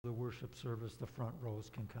worship service, the front rows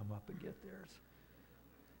can come up and get theirs.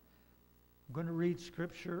 I'm going to read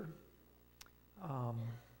scripture.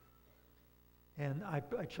 And I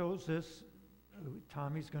chose this.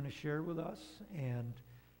 Tommy's going to share with us and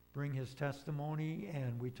bring his testimony.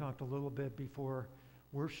 And we talked a little bit before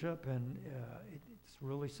worship, and it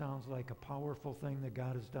really sounds like a powerful thing that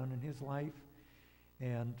God has done in his life.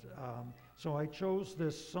 And so I chose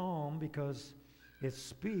this psalm because it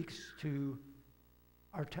speaks to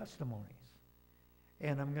our testimonies.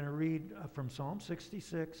 And I'm going to read from Psalm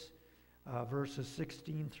 66, verses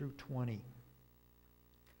 16 through 20.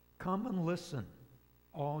 Come and listen,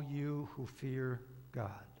 all you who fear God.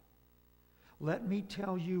 Let me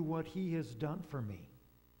tell you what he has done for me.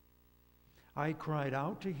 I cried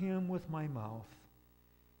out to him with my mouth.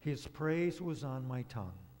 His praise was on my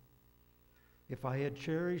tongue. If I had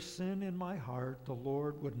cherished sin in my heart, the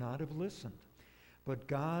Lord would not have listened. But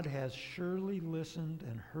God has surely listened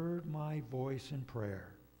and heard my voice in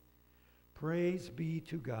prayer. Praise be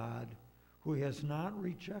to God, who has not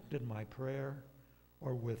rejected my prayer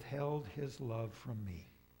or withheld his love from me.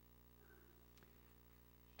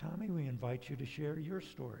 Tommy, we invite you to share your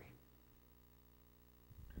story.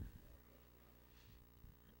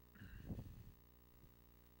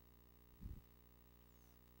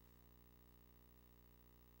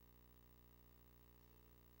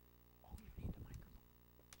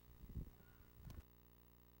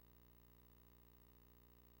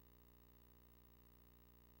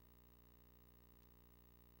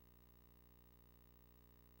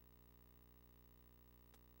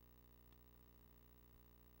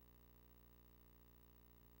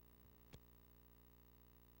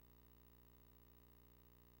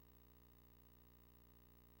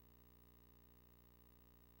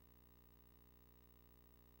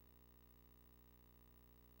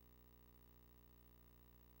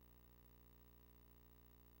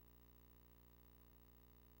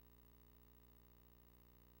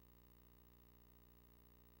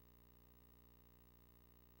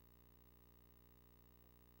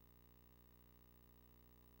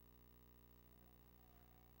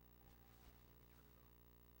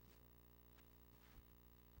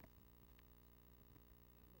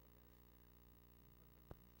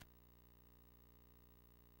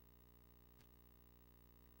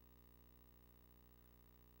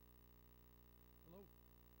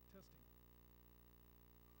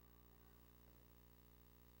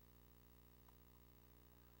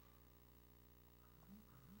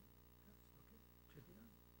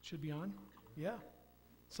 Should be on? Yeah.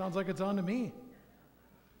 Sounds like it's on to me.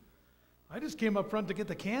 I just came up front to get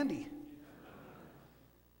the candy.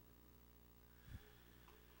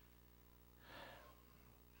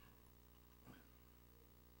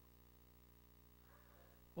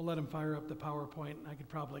 We'll let him fire up the PowerPoint and I could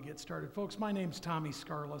probably get started. Folks, my name's Tommy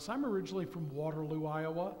Scarless. I'm originally from Waterloo,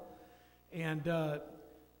 Iowa, and a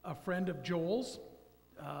friend of Joel's.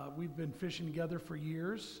 We've been fishing together for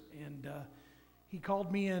years, and he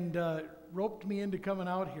called me and roped me into coming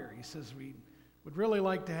out here. He says, we would really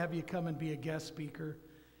like to have you come and be a guest speaker.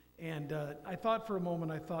 And I thought for a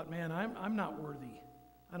moment, man, I'm not worthy.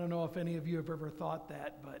 I don't know if any of you have ever thought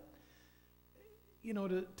that, but you know,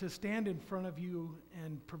 to stand in front of you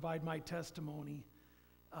and provide my testimony,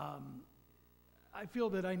 I feel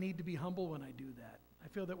that I need to be humble when I do that. I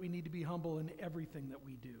feel that we need to be humble in everything that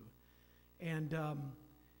we do. And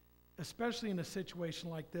especially in a situation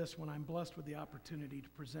like this, when I'm blessed with the opportunity to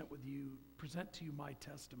present to you my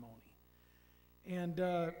testimony. And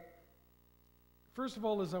first of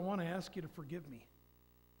all, I want to ask you to forgive me.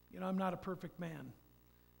 You know, I'm not a perfect man.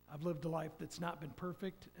 I've lived a life that's not been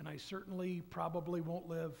perfect, and I certainly probably won't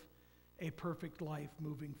live a perfect life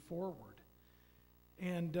moving forward.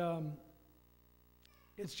 And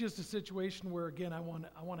it's just a situation where, again, I want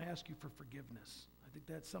to ask you for forgiveness. I think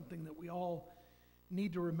that's something that we all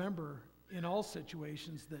need to remember in all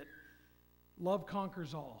situations, that love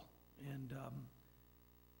conquers all. And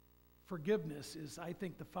forgiveness is, I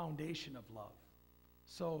think, the foundation of love.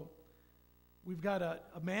 So we've got a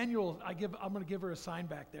manual. I'm going to give her a sign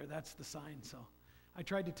back there. That's the sign. So I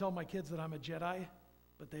tried to tell my kids that I'm a Jedi,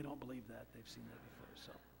 but they don't believe that. They've seen that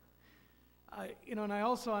before.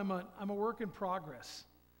 So, I'm a work in progress.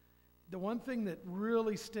 The one thing that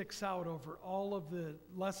really sticks out over all of the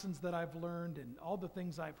lessons that I've learned and all the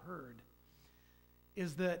things I've heard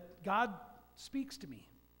is that God speaks to me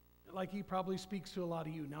like he probably speaks to a lot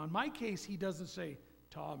of you. Now, in my case, he doesn't say,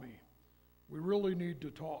 Tommy, we really need to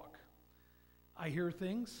talk. I hear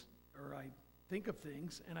things, or I think of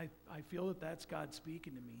things, and I feel that that's God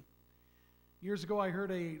speaking to me. Years ago, I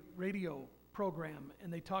heard a radio program,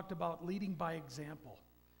 and they talked about leading by example.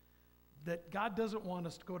 that God doesn't want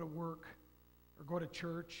us to go to work or go to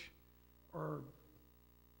church or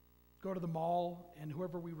go to the mall and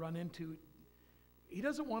whoever we run into, he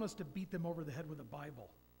doesn't want us to beat them over the head with a Bible.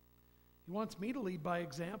 He wants me to lead by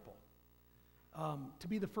example, to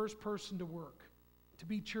be the first person to work, to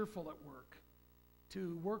be cheerful at work,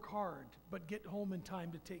 to work hard, but get home in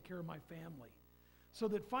time to take care of my family. So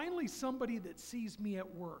that finally somebody that sees me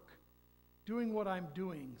at work, doing what I'm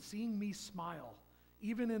doing, seeing me smile,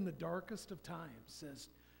 even in the darkest of times, says,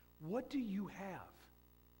 what do you have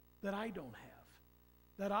that I don't have?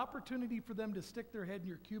 That opportunity for them to stick their head in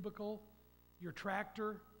your cubicle, your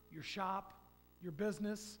tractor, your shop, your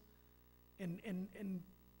business, and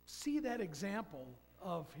see that example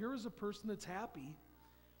of here is a person that's happy,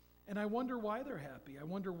 and I wonder why they're happy. I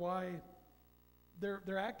wonder why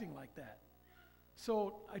they're acting like that.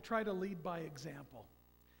 So I try to lead by example.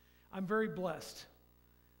 I'm very blessed.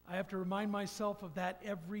 I have to remind myself of that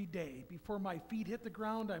every day. Before my feet hit the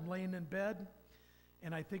ground, I'm laying in bed,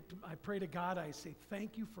 and I pray to God, I say,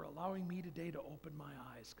 thank you for allowing me today to open my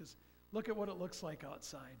eyes, because look at what it looks like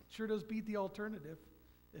outside. Sure does beat the alternative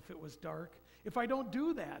if it was dark. If I don't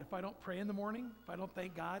do that, if I don't pray in the morning, if I don't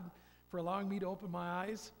thank God for allowing me to open my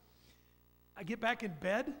eyes, I get back in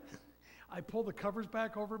bed, I pull the covers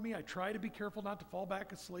back over me, I try to be careful not to fall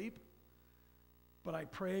back asleep, but I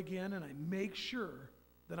pray again and I make sure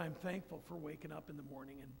that I'm thankful for waking up in the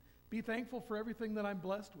morning and be thankful for everything that I'm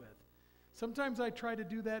blessed with. Sometimes I try to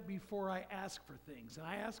do that before I ask for things, and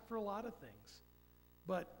I ask for a lot of things,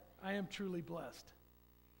 but I am truly blessed.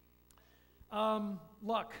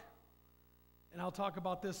 Luck. And I'll talk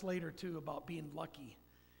about this later too, about being lucky.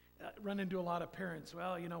 Run into a lot of parents.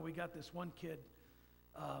 Well, we got this one kid.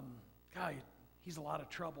 Guy, he's a lot of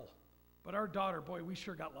trouble. But our daughter, boy, we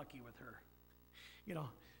sure got lucky with her.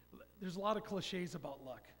 There's a lot of cliches about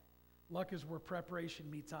luck. Luck is where preparation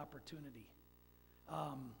meets opportunity.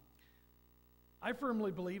 I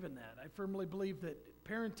firmly believe in that. I firmly believe that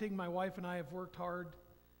parenting, my wife and I have worked hard.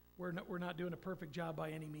 We're not doing a perfect job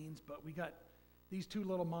by any means, but we got these two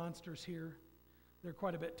little monsters here. They're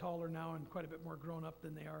quite a bit taller now and quite a bit more grown up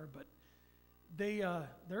than they are, but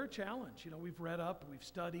they're a challenge. We've read up, we've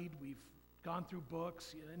studied, we've gone through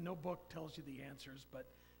books. No book tells you the answers, but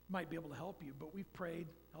might be able to help you. But we've prayed,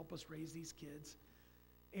 help us raise these kids.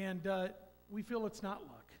 And we feel it's not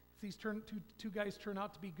luck. If these two guys turn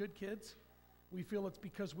out to be good kids, we feel it's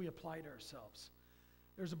because we applied ourselves.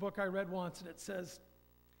 There's a book I read once, and it says,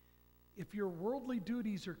 if your worldly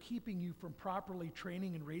duties are keeping you from properly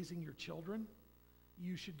training and raising your children,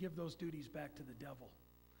 you should give those duties back to the devil.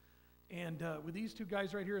 And with these two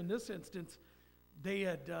guys right here, in this instance, they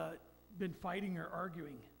had been fighting or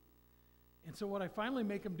arguing. And so what I finally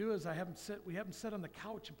make them do is we have them sit on the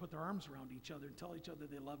couch and put their arms around each other and tell each other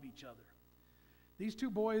they love each other. These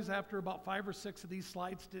two boys, after about 5 or 6 of these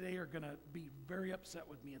slides today, are going to be very upset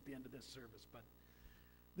with me at the end of this service, but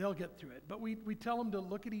they'll get through it. But we tell them to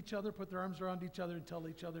look at each other, put their arms around each other, and tell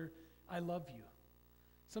each other, I love you.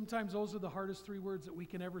 Sometimes those are the hardest 3 words that we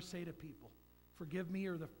can ever say to people. Forgive me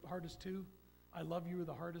are the hardest 2. I love you are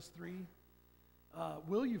the hardest 3.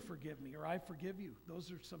 Will you forgive me, or I forgive you?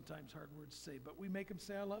 Those are sometimes hard words to say, but we make them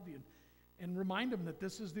say I love you and remind them that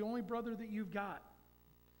this is the only brother that you've got.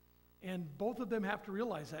 And both of them have to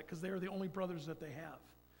realize that because they are the only brothers that they have.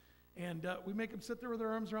 And we make them sit there with their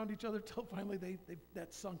arms around each other till finally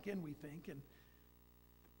that's sunk in, we think, and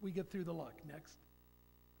we get through the luck. Next.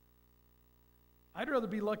 I'd rather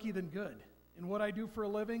be lucky than good. In what I do for a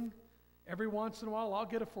living, every once in a while I'll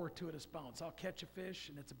get a fortuitous bounce. I'll catch a fish,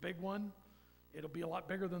 and it's a big one. It'll be a lot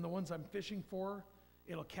bigger than the ones I'm fishing for.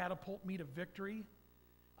 It'll catapult me to victory.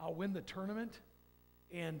 I'll win the tournament.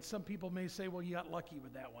 And some people may say, well, you got lucky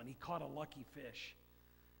with that one. He caught a lucky fish.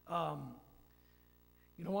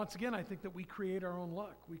 Once again, I think that we create our own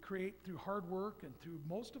luck. We create through hard work and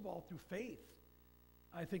most of all, through faith.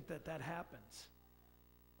 I think that happens.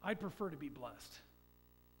 I'd prefer to be blessed.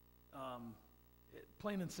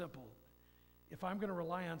 Plain and simple. If I'm going to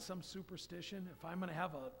rely on some superstition, if I'm going to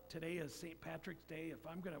have today is St. Patrick's Day, if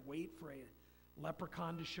I'm going to wait for a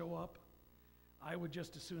leprechaun to show up, I would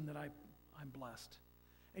just assume that I'm blessed.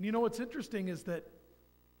 And what's interesting is that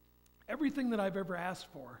everything that I've ever asked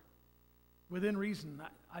for, within reason,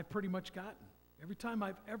 I've pretty much gotten. Every time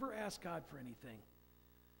I've ever asked God for anything,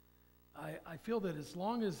 I feel that as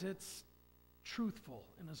long as it's truthful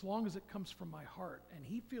and as long as it comes from my heart and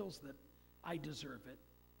He feels that I deserve it,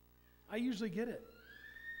 I usually get it.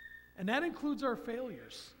 And that includes our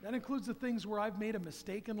failures. That includes the things where I've made a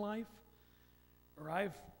mistake in life or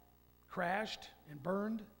I've crashed and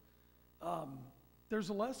burned. There's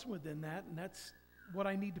a lesson within that, and that's what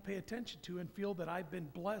I need to pay attention to and feel that I've been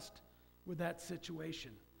blessed with that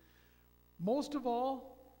situation. Most of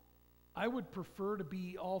all, I would prefer to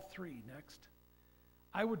be all three. Next.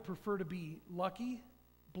 I would prefer to be lucky,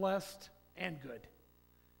 blessed, and good.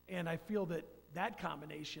 And I feel that that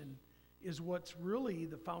combination is what's really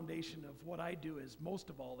the foundation of what I do, is most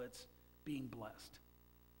of all, it's being blessed.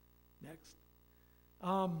 Next.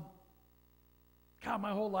 God,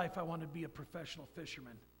 my whole life I wanted to be a professional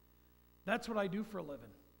fisherman. That's what I do for a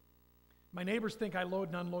living. My neighbors think I load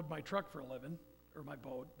and unload my truck for a living, or my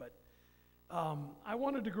boat, but I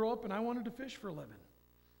wanted to grow up and I wanted to fish for a living.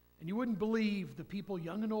 And you wouldn't believe the people,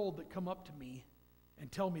 young and old, that come up to me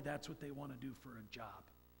and tell me that's what they want to do for a job.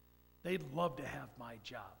 They'd love to have my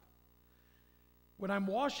job. When I'm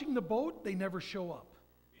washing the boat, they never show up.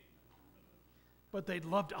 But they'd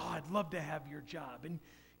love to, I'd love to have your job. And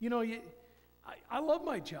you know, I love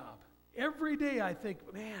my job. Every day I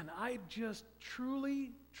think, man, I just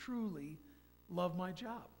truly, truly love my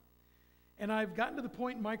job. And I've gotten to the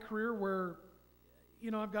point in my career where,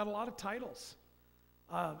 you know, I've got a lot of titles.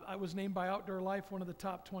 I was named by Outdoor Life one of the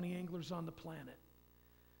top 20 anglers on the planet.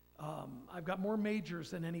 I've got more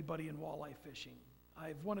majors than anybody in walleye fishing.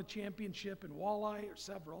 I've won a championship in walleye, or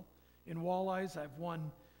several. In walleyes, I've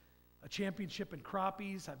won a championship in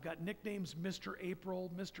crappies. I've got nicknames Mr.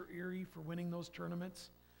 April, Mr. Erie for winning those tournaments.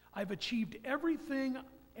 I've achieved everything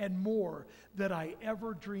and more that I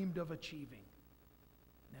ever dreamed of achieving.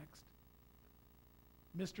 Next.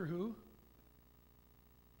 Mr. Who?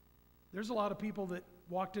 There's a lot of people that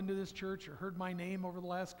walked into this church or heard my name over the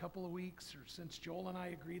last couple of weeks, or since Joel and I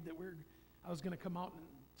agreed that I was going to come out and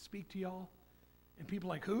speak to y'all. And people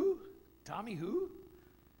like, who? Tommy who?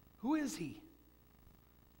 Who is he?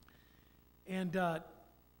 And,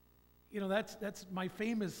 you know, that's my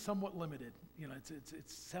fame is somewhat limited. You know,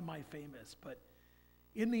 it's semi-famous. But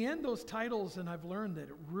in the end, those titles, and I've learned that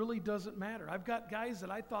it really doesn't matter. I've got guys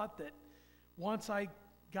that I thought that once I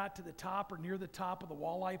got to the top or near the top of the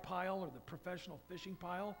walleye pile or the professional fishing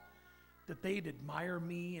pile, that they'd admire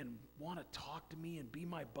me and want to talk to me and be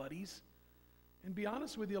my buddies. And be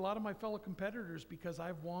honest with you, a lot of my fellow competitors, because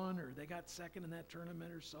I've won or they got second in that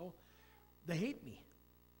tournament or so, they hate me.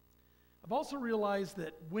 I've also realized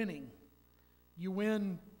that winning, you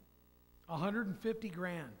win 150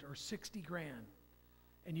 grand or 60 grand,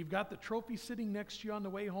 and you've got the trophy sitting next to you on the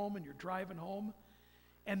way home and you're driving home,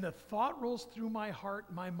 and the thought rolls through my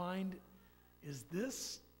heart, my mind, is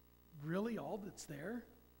this really all that's there?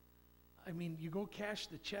 I mean, you go cash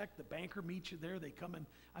the check, the banker meets you there, they come in.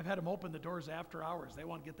 I've had them open the doors after hours. They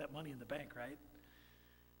want to get that money in the bank, right?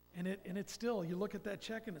 And it's still, you look at that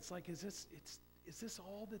check and it's like, is this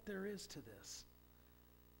all that there is to this?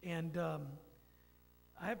 And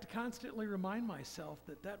I have to constantly remind myself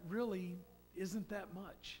that really isn't that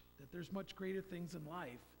much, that there's much greater things in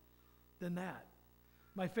life than that.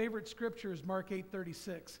 My favorite scripture is Mark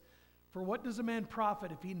 8:36. For what does a man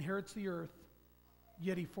profit if he inherits the earth,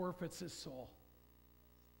 yet he forfeits his soul?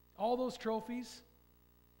 All those trophies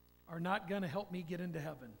are not going to help me get into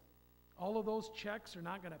heaven. All of those checks are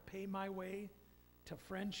not going to pay my way to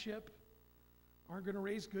friendship, aren't going to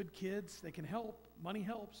raise good kids. They can help. Money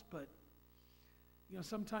helps, but you know,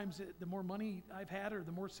 sometimes the more money I've had or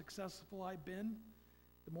the more successful I've been,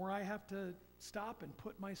 the more I have to stop and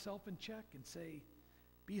put myself in check and say,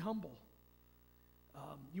 be humble.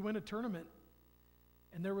 You win a tournament,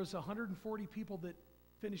 and there was 140 people that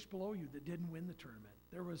finished below you that didn't win the tournament.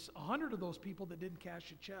 There was 100 of those people that didn't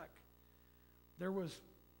cash a check. There was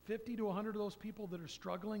 50 to 100 of those people that are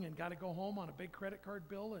struggling and got to go home on a big credit card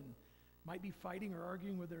bill and might be fighting or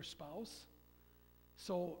arguing with their spouse.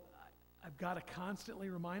 So I've got to constantly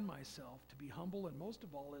remind myself to be humble, and most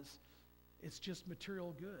of all is it's just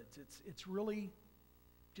material goods. It's really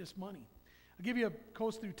just money. I'll give you a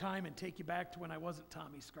coast through time and take you back to when I wasn't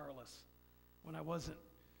Tommy Scarless, when I wasn't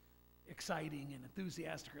exciting and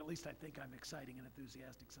enthusiastic, or at least I think I'm exciting and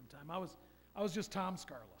enthusiastic sometime. I was just Tom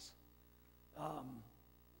Scarless.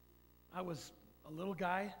 I was a little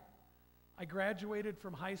guy. I graduated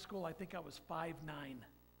from high school, I think I was 5'9".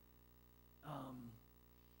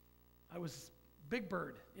 I was Big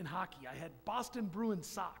Bird in hockey. I had Boston Bruins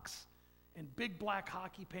socks and big black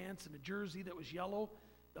hockey pants and a jersey that was yellow,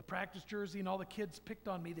 a practice jersey, and all the kids picked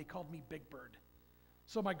on me. They called me Big Bird.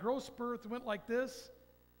 So my growth spurt went like this,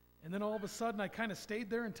 and then all of a sudden I kind of stayed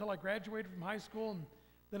there until I graduated from high school, and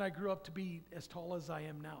then I grew up to be as tall as I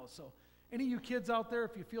am now. So any of you kids out there,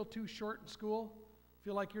 if you feel too short in school,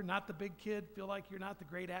 feel like you're not the big kid, feel like you're not the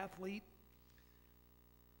great athlete,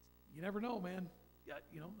 you never know, man. Yeah,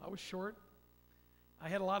 you know, I was short. I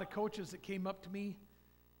had a lot of coaches that came up to me.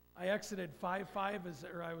 I exited 5'5",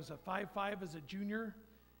 I was a 5'5" as a junior,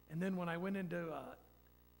 and then when I went into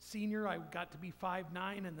senior, I got to be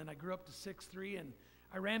 5'9", and then I grew up to 6'3", and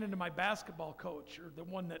I ran into my basketball coach, or the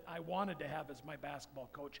one that I wanted to have as my basketball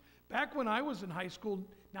coach. Back when I was in high school,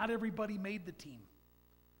 not everybody made the team.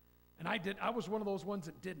 And I was one of those ones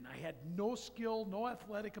that didn't. I had no skill, no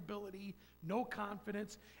athletic ability, no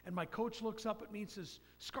confidence. And my coach looks up at me and says,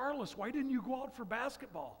 "Scarless, why didn't you go out for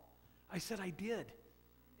basketball?" I said, "I did,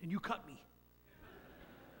 and you cut me."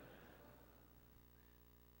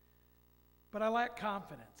 But I lacked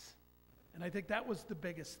confidence. And I think that was the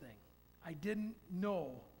biggest thing. I didn't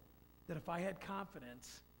know that if I had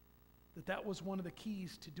confidence, that was one of the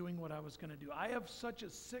keys to doing what I was going to do. I have such a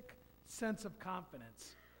sick sense of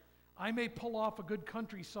confidence. I may pull off a good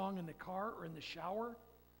country song in the car or in the shower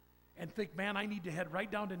and think, man, I need to head right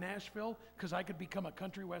down to Nashville because I could become a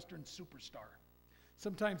country western superstar.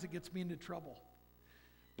 Sometimes it gets me into trouble.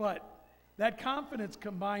 But that confidence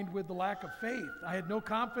combined with the lack of faith. I had no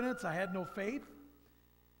confidence, I had no faith.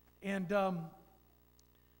 And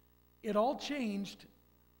it all changed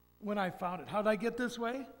when I found it. How did I get this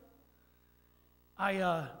way?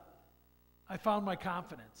 I found my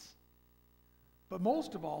confidence. But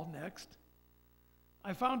most of all, next,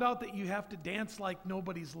 I found out that you have to dance like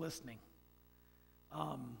nobody's listening.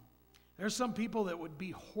 There's some people that would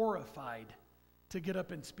be horrified to get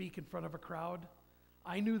up and speak in front of a crowd.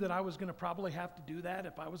 I knew that I was going to probably have to do that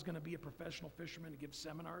if I was going to be a professional fisherman and give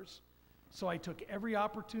seminars. So I took every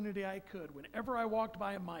opportunity I could, whenever I walked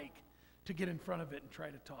by a mic, to get in front of it and try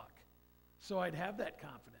to talk. So I'd have that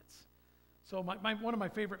confidence. So one of my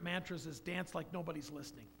favorite mantras is dance like nobody's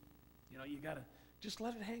listening. You know, you got to just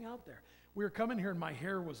let it hang out there. We were coming here and my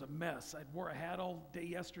hair was a mess. I wore a hat all day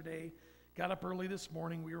yesterday, got up early this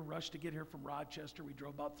morning. We were rushed to get here from Rochester. We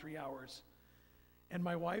drove about 3 hours. And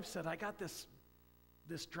my wife said, "I got this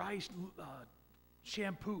dry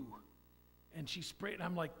shampoo." And she sprayed, and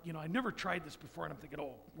I'm like, I never tried this before. And I'm thinking,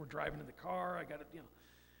 oh, we're driving in the car. I got it,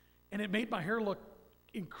 And it made my hair look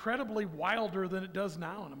incredibly wilder than it does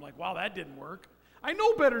now. And I'm like, wow, that didn't work. I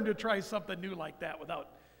know better than to try something new like that without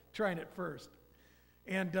trying it first.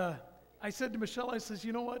 And I said to Michelle, I says,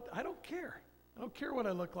 you know what? I don't care. I don't care what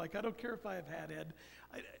I look like. I don't care if I have hat head.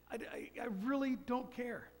 I really don't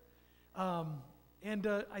care. And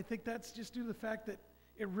I think that's just due to the fact that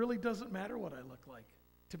it really doesn't matter what I look like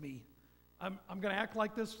to me. I'm going to act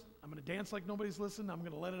like this. I'm going to dance like nobody's listening. I'm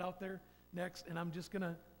going to let it out there next, and I'm just going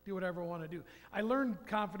to do whatever I want to do. I learned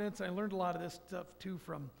confidence. I learned a lot of this stuff, too,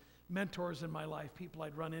 from mentors in my life, people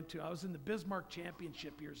I'd run into. I was in the Bismarck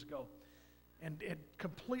Championship years ago, and it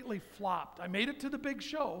completely flopped. I made it to the big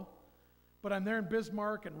show, but I'm there in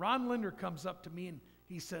Bismarck, and Ron Linder comes up to me, and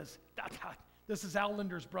he says, this is Al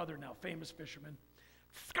Linder's brother now, famous fisherman.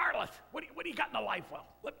 "Scarlett, what do you got in the life well?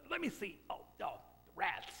 Let me see. Oh,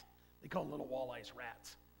 rats. They call little walleyes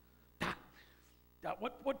rats.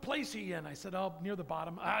 What place are you in?" I said, "Oh, near the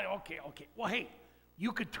bottom." Okay. Well, hey,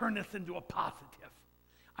 you could turn this into a positive.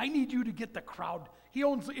 I need you to get the crowd. He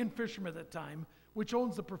owns In Fisherman at the time, which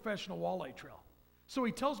owns the Professional Walleye Trail. So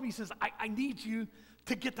he tells me, he says, I need you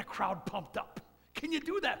to get the crowd pumped up. Can you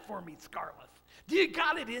do that for me, Scarlett? Do you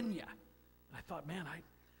got it in you? And I thought, man,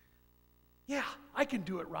 yeah, I can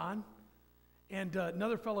do it, Ron. And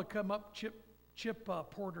another fellow come up, Chip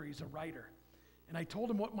Porter, he's a writer. And I told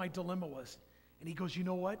him what my dilemma was. And he goes, you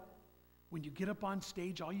know what? When you get up on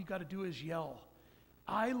stage, all you got to do is yell,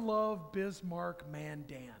 "I love Bismarck Man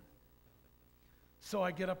Dan." So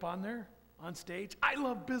I get up on there, on stage, "I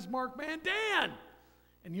love Bismarck Man Dan."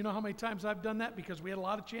 And you know how many times I've done that? Because we had a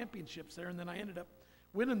lot of championships there, and then I ended up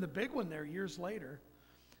winning the big one there years later.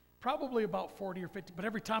 Probably about 40 or 50, but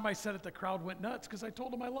every time I said it, the crowd went nuts because I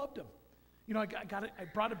told them I loved them. I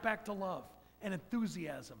brought it back to love and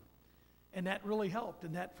enthusiasm, and that really helped.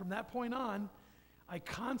 And that from that point on, I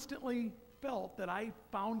constantly felt that I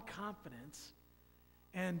found confidence.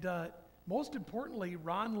 And most importantly,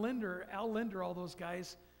 Ron Linder, Al Linder, all those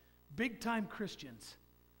guys, big-time Christians.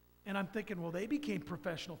 And I'm thinking, well, they became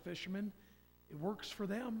professional fishermen. It works for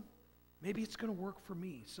them. Maybe it's going to work for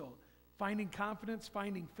me. So finding confidence,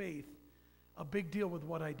 finding faith, a big deal with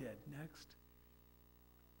what I did. Next.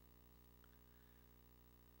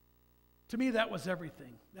 To me, that was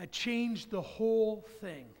everything. That changed the whole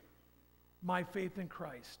thing. My faith in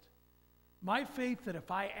Christ. My faith that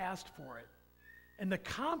if I asked for it, and the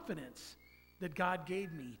confidence that God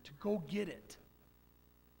gave me to go get it,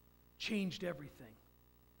 changed everything.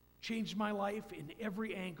 Changed my life in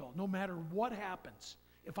every angle, no matter what happens.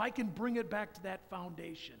 If I can bring it back to that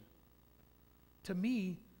foundation, to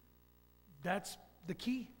me, that's the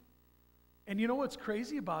key. And you know what's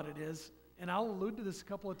crazy about it is, and I'll allude to this a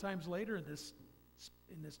couple of times later in this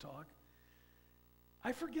talk,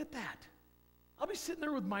 I forget that. I'll be sitting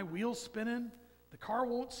there with my wheels spinning. The car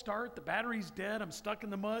won't start. The battery's dead. I'm stuck in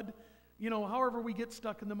the mud. You know, however we get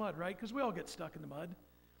stuck in the mud, right? Because we all get stuck in the mud.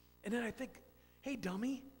 And then I think, hey,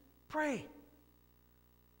 dummy, pray.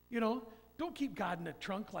 You know, don't keep God in the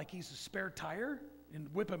trunk like he's a spare tire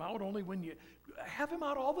and whip him out only when you, have him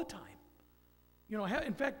out all the time. You know,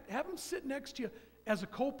 in fact, have him sit next to you as a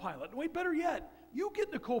co-pilot. Wait, better yet, you get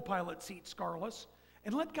in the co-pilot seat, Scarless,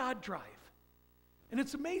 and let God drive. And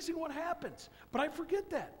it's amazing what happens. But I forget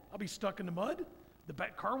that. I'll be stuck in the mud. The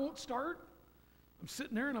car won't start. I'm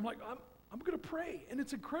sitting there and I'm like, I'm going to pray. And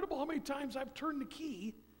it's incredible how many times I've turned the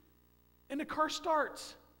key and the car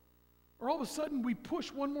starts. Or all of a sudden we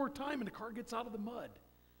push one more time and the car gets out of the mud.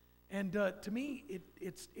 And to me,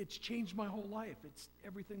 it's changed my whole life. It's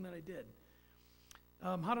everything that I did.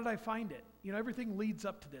 How did I find it? You know, everything leads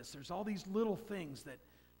up to this. There's all these little things that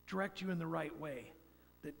direct you in the right way,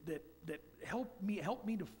 that help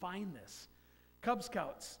me to find this. Cub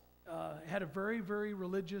Scouts had a very, very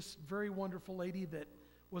religious, very wonderful lady that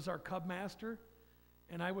was our Cub master,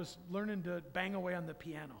 and I was learning to bang away on the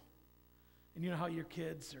piano. And you know how your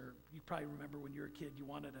kids, or you probably remember when you were a kid, you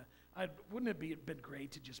wanted to, wouldn't it been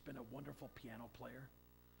great to just been a wonderful piano player?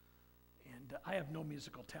 And I have no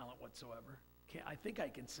musical talent whatsoever. I think I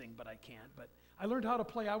can sing, but I can't. But I learned how to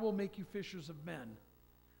play I Will Make You Fishers of Men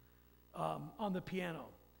on the piano.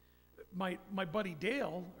 My buddy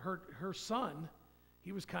Dale, her son,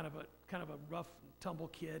 he was kind of a rough tumble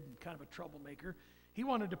kid and kind of a troublemaker. He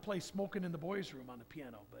wanted to play Smoking in the Boys' Room on the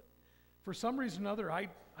piano, but for some reason or other, I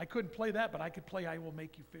couldn't play that, but I could play I Will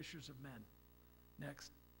Make You Fishers of Men.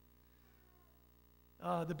 Next.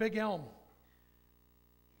 The Big Elm.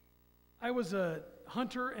 I was a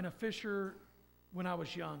hunter and a fisher when I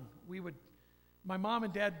was young. My mom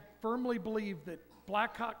and dad firmly believed that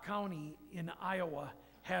Blackhawk County in Iowa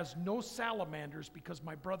has no salamanders because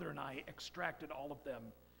my brother and I extracted all of them,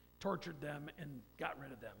 tortured them, and got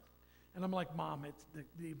rid of them. And I'm like, Mom,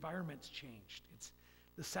 the environment's changed.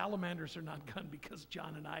 The salamanders are not gone because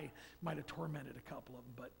John and I might have tormented a couple of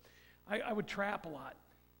them, but I would trap a lot.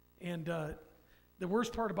 And the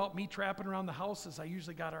worst part about me trapping around the house is I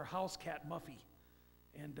usually got our house cat, Muffy.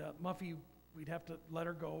 And Muffy, we'd have to let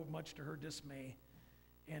her go, much to her dismay.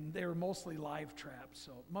 And they were mostly live traps,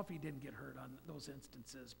 so Muffy didn't get hurt on those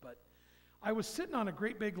instances. But I was sitting on a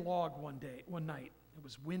great big log one night. It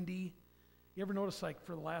was windy. You ever notice, like,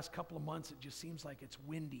 for the last couple of months, it just seems like it's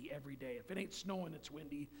windy every day. If it ain't snowing, it's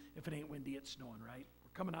windy. If it ain't windy, it's snowing, right?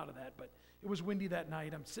 We're coming out of that, but it was windy that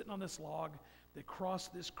night. I'm sitting on this log that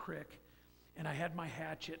crossed this creek, and I had my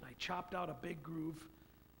hatchet, and I chopped out a big groove.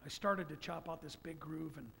 I started to chop out this big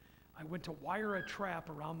groove, and I went to wire a trap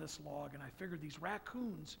around this log, and I figured these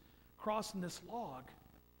raccoons crossing this log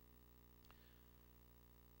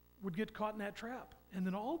would get caught in that trap. And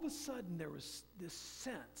then all of a sudden, there was this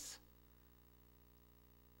sense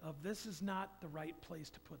of this is not the right place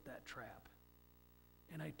to put that trap.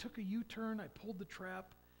 And I took a U-turn, I pulled the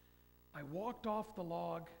trap, I walked off the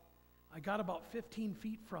log, I got about 15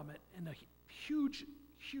 feet from it, and a huge,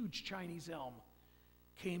 huge Chinese elm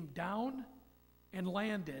came down and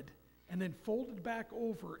landed, and then folded back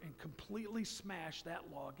over and completely smashed that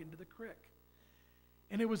log into the creek.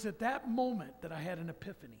 And it was at that moment that I had an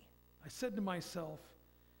epiphany. I said to myself,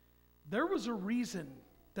 there was a reason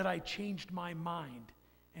that I changed my mind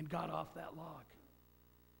and got off that log.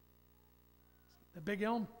 The big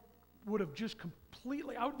elm would have just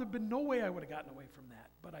completely, there'd been no way I would have gotten away from that.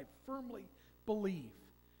 But I firmly believe,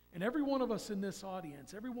 and every one of us in this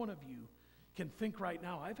audience, every one of you can think right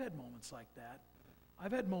now, I've had moments like that.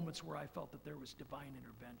 I've had moments where I felt that there was divine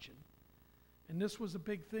intervention. And this was a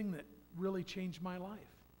big thing that really changed my life.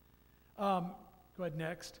 Go ahead,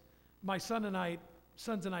 next. My sons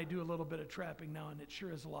and I do a little bit of trapping now, and it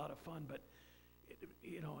sure is a lot of fun, but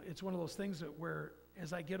it's one of those things that where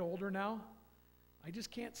as I get older now, I just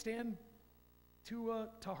can't stand to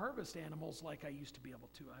harvest animals like I used to be able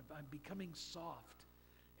to. I'm becoming soft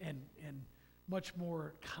and much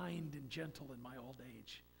more kind and gentle in my old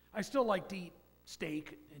age. I still like to eat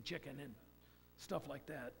steak and chicken and stuff like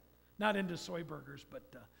that. Not into soy burgers, but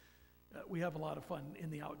we have a lot of fun in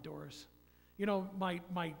the outdoors. You know,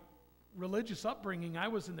 my religious upbringing, I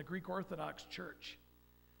was in the Greek Orthodox Church,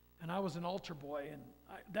 and I was an altar boy, and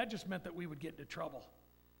that just meant that we would get into trouble.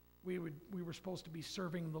 We were supposed to be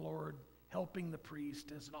serving the Lord, helping the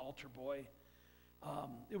priest as an altar boy.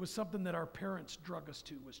 It was something that our parents drug us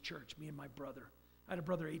to, was church, me and my brother. I had a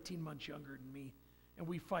brother 18 months younger than me, and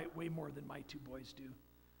we fight way more than my two boys do.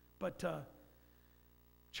 But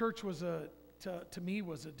church was to me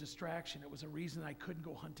was a distraction. It was a reason I couldn't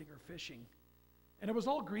go hunting or fishing. And it was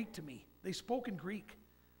all Greek to me. They spoke in Greek.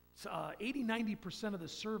 80, 90% of the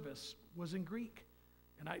service was in Greek.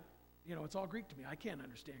 And it's all Greek to me. I can't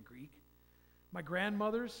understand Greek. My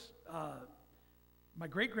grandmothers, my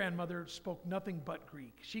great-grandmother spoke nothing but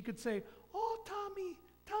Greek. She could say, "Oh, Tommy,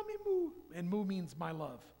 Tommy Moo," and Moo means my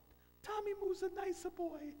love. Tommy Moo's a nice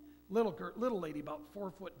boy. Little lady, about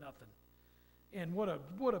 4 foot nothing. And what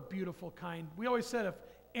a beautiful kind. We always said if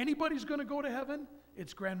anybody's going to go to heaven,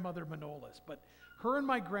 it's Grandmother Manola's. But her and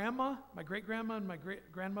my grandma, my great-grandma and my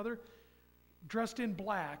great-grandmother, dressed in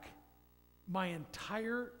black my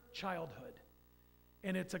entire childhood.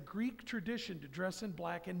 And it's a Greek tradition to dress in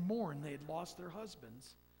black and mourn. They had lost their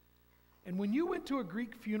husbands. And when you went to a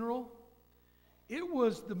Greek funeral, it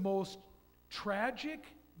was the most tragic,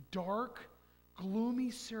 dark, gloomy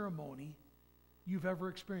ceremony you've ever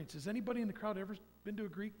experienced. Has anybody in the crowd ever been to a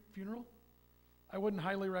Greek funeral? I wouldn't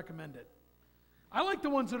highly recommend it. I like the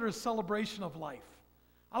ones that are a celebration of life.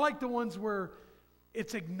 I like the ones where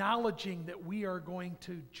it's acknowledging that we are going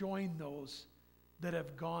to join those that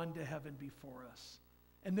have gone to heaven before us,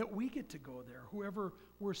 and that we get to go there. Whoever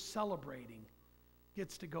we're celebrating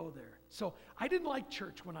gets to go there. So I didn't like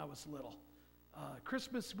church when I was little.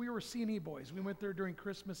 Christmas, we were C&E boys. We went there during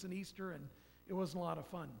Christmas and Easter, and it wasn't a lot of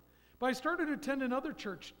fun. But I started attending other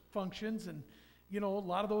church functions, and a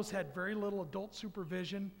lot of those had very little adult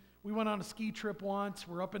supervision. We went on a ski trip once.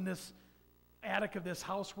 We're up in this attic of this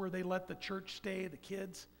house where they let the church stay, the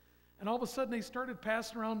kids. And all of a sudden they started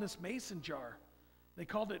passing around this mason jar. They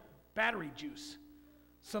called it battery juice.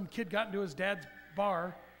 Some kid got into his dad's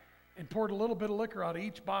bar and poured a little bit of liquor out of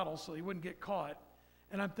each bottle so he wouldn't get caught.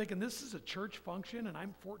 And I'm thinking, this is a church function and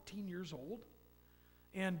I'm 14 years old?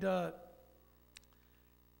 And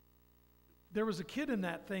there was a kid in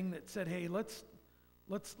that thing that said, "Hey, let's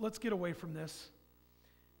get away from this."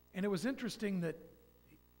 And it was interesting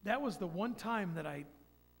that was the one time that I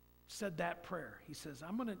said that prayer. He says,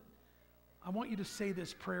 I want you to say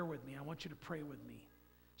this prayer with me. I want you to pray with me.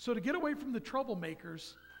 So to get away from the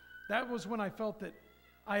troublemakers, that was when I felt that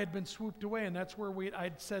I had been swooped away, and that's where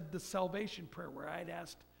I'd said the salvation prayer, where I'd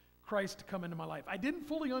asked Christ to come into my life. I didn't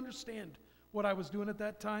fully understand what I was doing at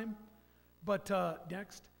that time, but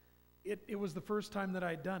it was the first time that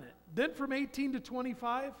I'd done it. Then from 18 to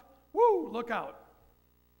 25, look out.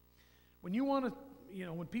 When you want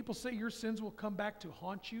to, when people say your sins will come back to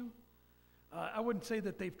haunt you, I wouldn't say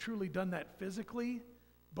that they've truly done that physically,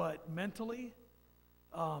 but mentally.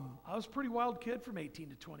 I was a pretty wild kid from 18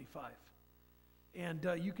 to 25. And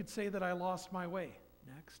you could say that I lost my way.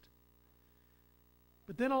 Next.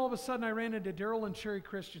 But then all of a sudden I ran into Daryl and Sherry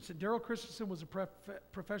Christensen. Daryl Christensen was a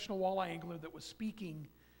professional walleye angler that was speaking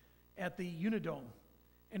at the Unidome.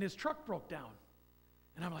 And his truck broke down.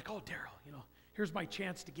 And I'm like, "Oh, Daryl, here's my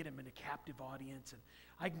chance to get him in a captive audience. And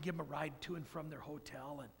I can give him a ride to and from their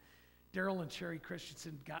hotel." And Daryl and Sherry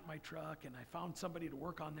Christensen got my truck, and I found somebody to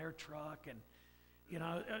work on their truck. And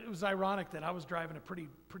it was ironic that I was driving a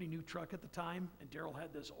pretty new truck at the time, and Daryl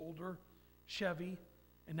had this older Chevy,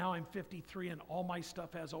 and now I'm 53, and all my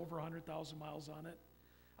stuff has over 100,000 miles on it.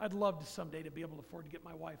 I'd love to someday to be able to afford to get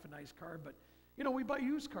my wife a nice car, but we buy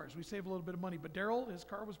used cars. We save a little bit of money. But Daryl, his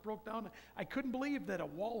car was broke down. I couldn't believe that a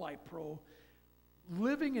walleye pro,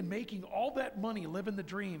 living and making all that money, living the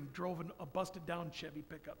dream, drove a busted down Chevy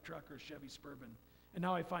pickup truck or Chevy Suburban. And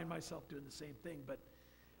now I find myself doing the same thing. But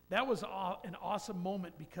that was an awesome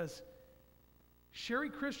moment, because Sherry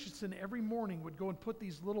Christensen every morning would go and put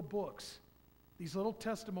these little books, these little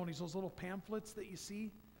testimonies, those little pamphlets that you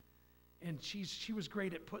see, and she was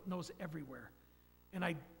great at putting those everywhere. And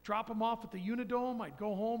I'd drop them off at the Unidome. I'd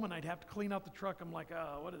go home and I'd have to clean out the truck. I'm like,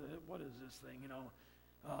 what is this thing?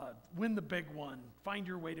 Win the big one, find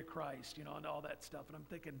your way to Christ, and all that stuff. And I'm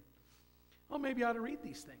thinking, maybe I ought to read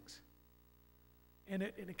these things. And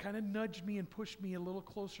it kind of nudged me and pushed me a little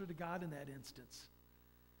closer to God in that instance.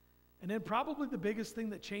 And then probably the biggest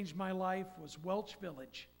thing that changed my life was Welch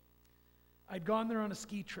Village. I'd gone there on a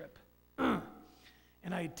ski trip.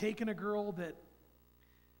 And I had taken a girl that,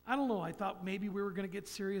 I don't know, I thought maybe we were going to get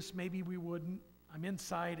serious, maybe we wouldn't. I'm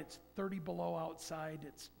inside, it's 30 below outside,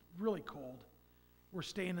 it's really cold. We're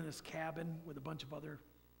staying in this cabin with a bunch of other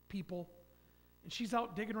people, and she's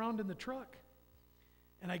out digging around in the truck.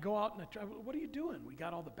 And I go out and "What are you doing?" We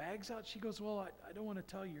got all the bags out. She goes, "Well, I don't want to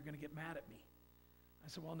tell you, you're going to get mad at me." I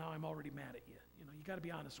said, "Well, now I'm already mad at you. You got to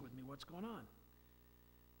be honest with me, what's going on?"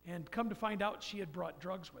 And come to find out, she had brought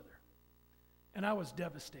drugs with her. And I was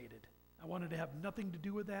devastated. I wanted to have nothing to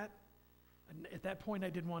do with that. And at that point, I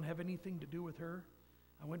didn't want to have anything to do with her.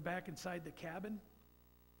 I went back inside the cabin,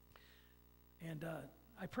 and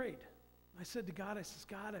I prayed. I said to God,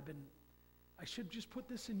 "God, I should just put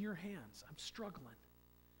this in your hands. I'm struggling.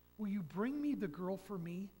 Will you bring me the girl for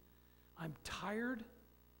me I'm tired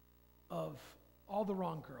of all the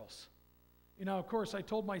wrong girls. You know, of course, I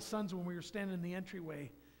told my sons when we were standing in the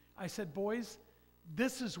entryway, I said, boys,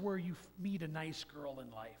 this is where you meet a nice girl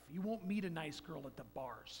in life. You won't meet a nice girl at the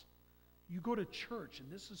bars. You go to church,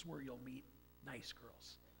 and this is where you'll meet nice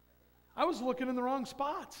girls. I was looking in the wrong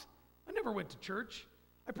spots. I never went to church.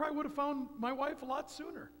 I probably would have found my wife a lot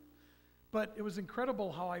sooner. But it was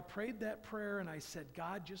incredible how I prayed that prayer, and I said,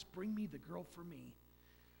 God, just bring me the girl for me.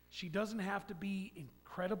 She doesn't have to be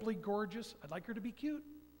incredibly gorgeous. I'd like her to be cute.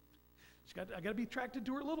 I got to be attracted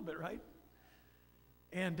to her a little bit, right?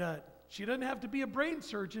 And she doesn't have to be a brain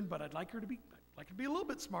surgeon, but I'd like her to be a little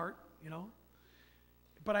bit smart, you know.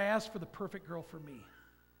 But I asked for the perfect girl for me.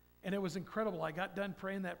 And it was incredible. I got done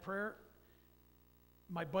praying that prayer.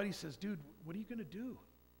 My buddy says, dude, what are you going to do?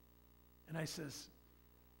 And I says,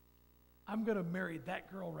 I'm going to marry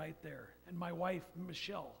that girl right there. And my wife,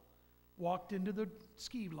 Michelle, walked into the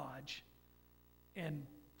ski lodge. And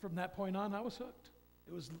from that point on, I was hooked.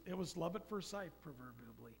 It was love at first sight,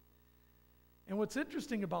 proverbially. And what's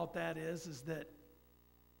interesting about that is that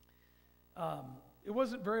it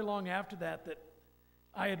wasn't very long after that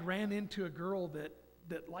I had ran into a girl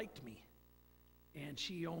that liked me. And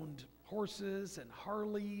she owned horses and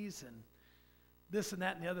Harleys and this and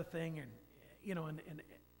that and the other thing. And, you know, and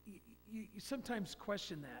you sometimes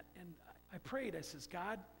question that. And I prayed, I says,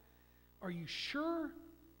 God, are you sure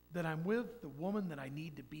that I'm with the woman that I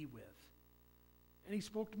need to be with? And he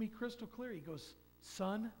spoke to me crystal clear. He goes,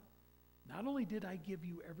 son, not only did I give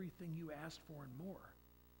you everything you asked for and more,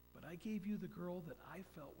 but I gave you the girl that I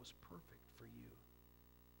felt was perfect for you.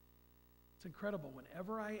 It's incredible.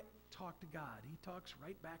 Whenever I talk to God, he talks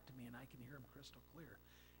right back to me and I can hear him crystal clear.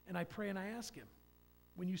 And I pray and I ask him,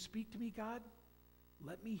 when you speak to me, God,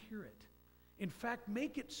 let me hear it. In fact,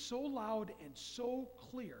 make it so loud and so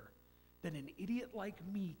clear that an idiot like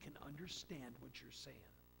me can understand what you're saying.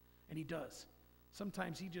 And he does.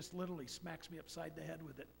 Sometimes he just literally smacks me upside the head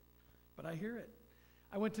with it. But I hear it.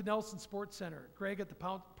 I went to Nelson Sports Center. Greg at the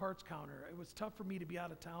parts counter. It was tough for me to be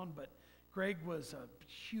out of town, but Greg was a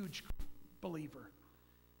huge believer.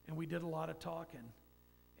 And we did a lot of talking.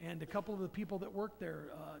 And a couple of the people that worked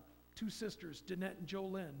there, two sisters, Danette and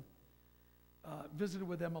Jolynn, visited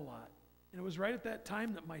with them a lot. And it was right at that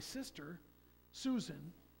time that my sister,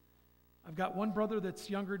 Susan, I've got one brother that's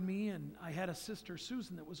younger than me, and I had a sister,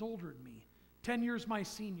 Susan, that was older than me. 10 years my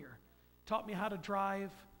senior. Taught me how to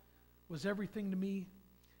drive, was everything to me.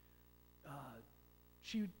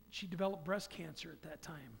 She developed breast cancer at that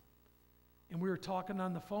time. And we were talking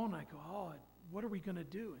on the phone. I go, oh, what are we going to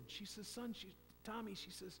do? And she says, son, Tommy,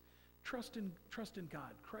 she says, trust in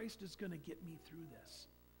God. Christ is going to get me through this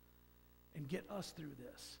and get us through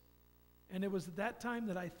this. And it was at that time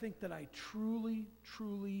that I think that I truly,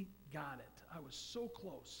 truly got it. I was so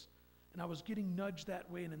close. And I was getting nudged that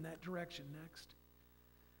way and in that direction next.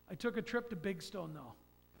 I took a trip to Big Stone, though.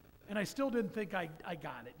 And I still didn't think I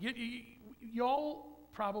got it. You all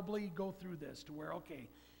probably go through this to where, okay,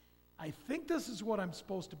 I think this is what I'm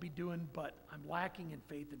supposed to be doing, but I'm lacking in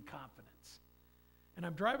faith and confidence. And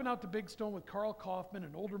I'm driving out to Big Stone with Carl Kaufman,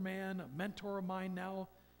 an older man, a mentor of mine now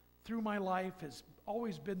through my life, has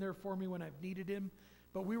always been there for me when I've needed him.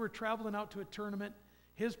 But we were traveling out to a tournament.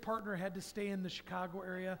 His partner had to stay in the Chicago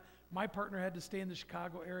area. My partner had to stay in the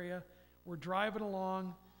Chicago area. We're driving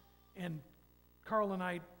along, and Carl and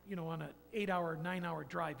I, you know, on an 8-hour, 9-hour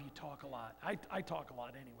drive, you talk a lot. I talk a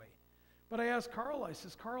lot anyway. But I asked Carl, I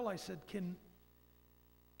said, can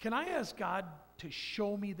I ask God to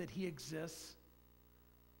show me that he exists?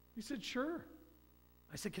 He said, sure.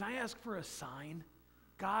 I said, can I ask for a sign?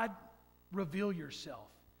 God, reveal yourself.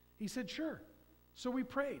 He said, sure. So we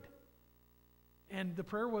prayed. And the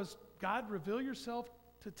prayer was, God, reveal yourself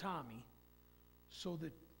to Tommy so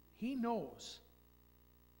that he knows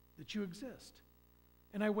that you exist.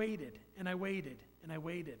 And I waited, and I waited, and I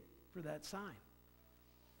waited for that sign.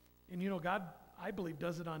 And you know, God, I believe,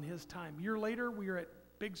 does it on his time. A year later, we were at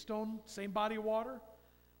Big Stone, same body of water.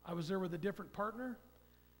 I was there with a different partner.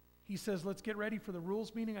 He says, let's get ready for the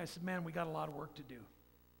rules meeting. I said, man, we got a lot of work to do.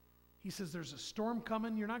 He says, there's a storm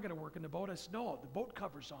coming. You're not going to work in the boat. I said, no, the boat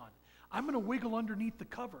cover's on. I'm going to wiggle underneath the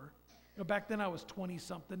cover. You know, back then I was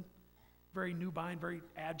 20-something, very nubile, very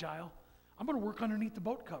agile. I'm going to work underneath the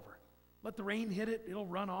boat cover. Let the rain hit it. It'll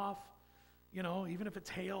run off. You know, even if it's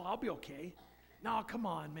hail, I'll be okay. No, come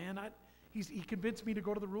on, man. He convinced me to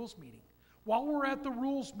go to the rules meeting. While we're at the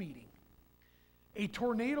rules meeting, a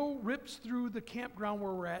tornado rips through the campground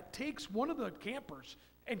where we're at, takes one of the campers,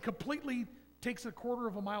 and completely takes a quarter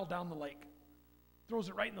of a mile down the lake. Throws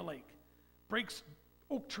it right in the lake. Breaks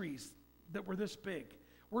oak trees that were this big.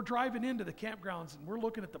 we're driving into the campgrounds and we're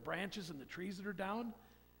looking at the branches and the trees that are down.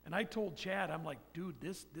 And I told Chad, I'm like, dude,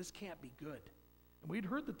 this can't be good. And we'd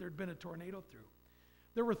heard that there'd been a tornado through.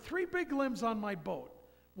 There were 3 big limbs on my boat.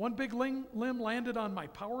 One big limb landed on my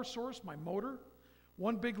power source, my motor.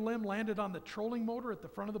 One big limb landed on the trolling motor at the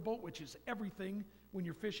front of the boat, which is everything when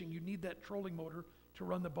you're fishing. You need that trolling motor to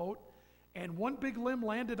run the boat. And one big limb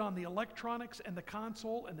landed on the electronics and the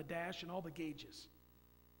console and the dash and all the gauges.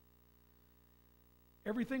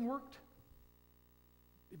 Everything worked.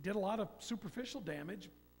 It did a lot of superficial damage,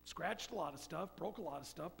 scratched a lot of stuff, broke a lot of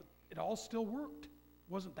stuff, but it all still worked. It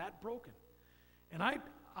wasn't that broken. And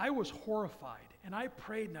I was horrified, and I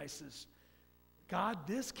prayed and I says, God,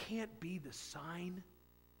 this can't be the sign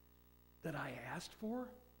that I asked for,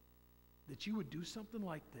 that you would do something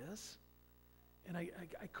like this. And I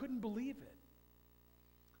couldn't believe it.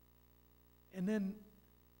 And then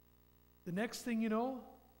the next thing you know,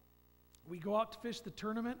 we go out to fish the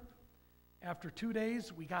tournament. After 2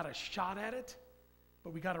 days, we got a shot at it,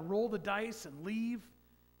 but we got to roll the dice and leave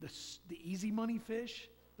the easy money fish,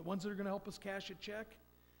 the ones that are going to help us cash a check.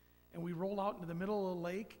 And we roll out into the middle of the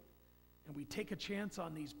lake, and we take a chance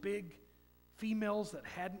on these big females that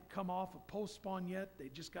hadn't come off of post-spawn yet. They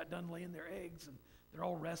just got done laying their eggs, and they're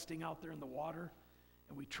all resting out there in the water.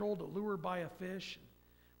 And we trolled a lure by a fish. And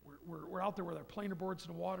we're out there with our planer boards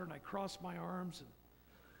in the water, and I cross my arms and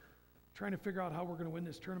trying to figure out how we're going to win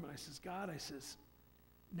this tournament. I says, God,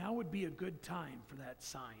 now would be a good time for that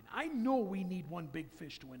sign. I know we need one big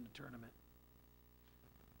fish to win the tournament.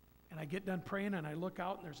 And I get done praying, and I look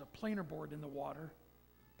out, and there's a planer board in the water.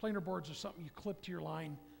 Planer boards are something you clip to your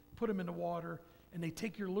line, put them in the water, and they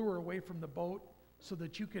take your lure away from the boat so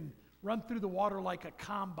that you can run through the water like a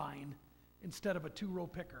combine instead of a 2-row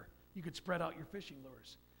picker. You could spread out your fishing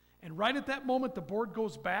lures. And right at that moment, the board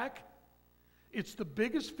goes back. It's the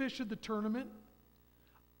biggest fish of the tournament.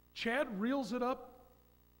 Chad reels it up,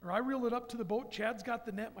 or I reel it up to the boat. Chad's got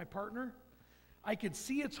the net, my partner. I could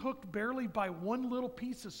see it's hooked barely by one little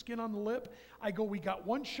piece of skin on the lip. I go, we got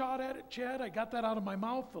one shot at it, Chad. I got that out of my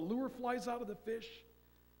mouth. The lure flies out of the fish,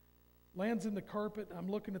 lands in the carpet. I'm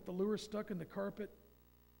looking at the lure stuck in the carpet.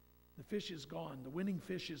 The fish is gone. The winning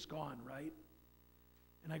fish is gone, right?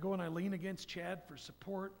 And I go and I lean against Chad for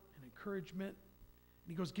support and encouragement. And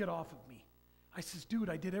he goes, get off of me. I says, dude,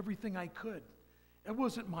 I did everything I could. It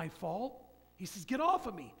wasn't my fault. He says, get off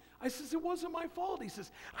of me. I says, it wasn't my fault. He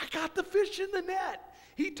says, I got the fish in the net.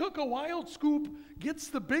 He took a wild scoop, gets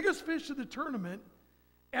the biggest fish of the tournament.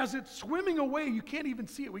 As it's swimming away, you can't even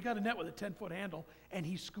see it. We got a net with a 10-foot handle, and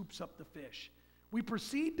he scoops up the fish. We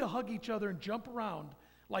proceed to hug each other and jump around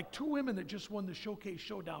like 2 women that just won the Showcase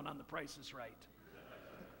Showdown on The Price is Right.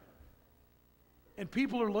 And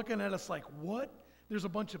people are looking at us like, what? There's a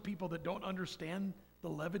bunch of people that don't understand the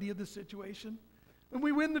levity of the situation. And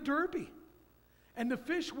we win the Derby. And the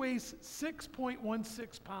fish weighs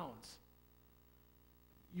 6.16 pounds.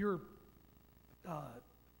 Your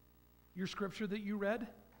scripture that you read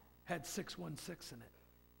had 616 in it.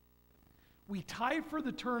 We tie for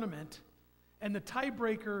the tournament, and the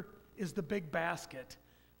tiebreaker is the big basket.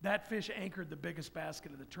 That fish anchored the biggest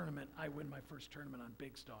basket of the tournament. I win my first tournament on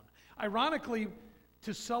Big Stone. Ironically,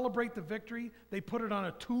 to celebrate the victory, they put it on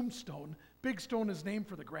a tombstone. Big Stone is named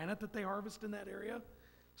for the granite that they harvest in that area.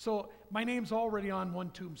 So my name's already on one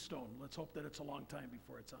tombstone. Let's hope that it's a long time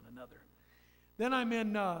before it's on another. Then I'm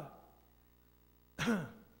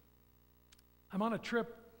on a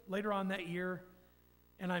trip later on that year,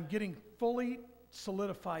 and I'm getting fully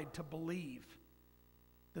solidified to believe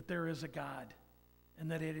that there is a God and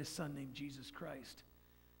that it is His Son named Jesus Christ.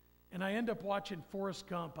 And I end up watching Forrest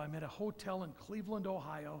Gump. I'm at a hotel in Cleveland,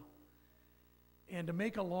 Ohio. And to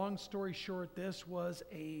make a long story short, this was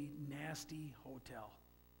a nasty hotel.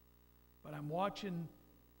 But I'm watching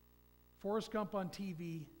Forrest Gump on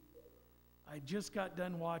TV. I just got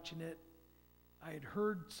done watching it. I had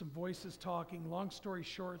heard some voices talking. Long story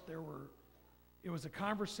short, it was a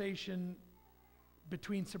conversation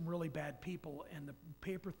between some really bad people, and the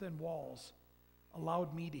paper-thin walls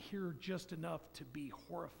allowed me to hear just enough to be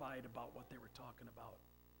horrified about what they were talking about.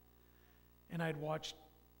 And I'd watched,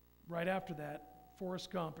 right after that,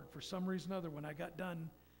 Forrest Gump, and for some reason or other, when I got done,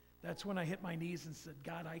 that's when I hit my knees and said,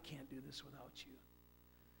 God, I can't do this without you.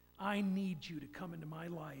 I need you to come into my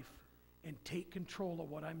life and take control of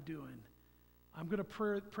what I'm doing. I'm going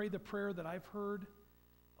to pray the prayer that I've heard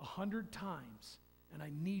 100 times, and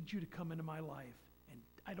I need you to come into my life. And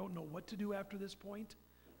I don't know what to do after this point,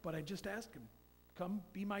 but I just asked him, come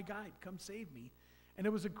be my guide, come save me. And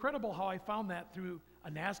it was incredible how I found that through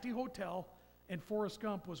a nasty hotel, and Forrest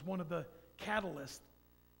Gump was one of the catalysts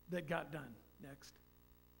that got done. Next.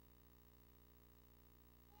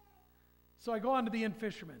 So I go on to the Inn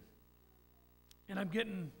Fisherman, and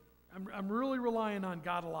I'm really relying on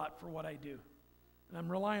God a lot for what I do. And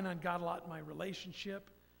I'm relying on God a lot in my relationship.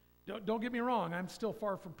 Don't get me wrong, I'm still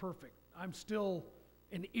far from perfect. I'm still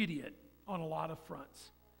an idiot on a lot of fronts.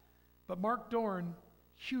 But Mark Dorn,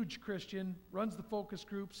 huge Christian, runs the focus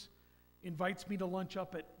groups, invites me to lunch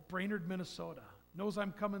up at Brainerd, Minnesota. Knows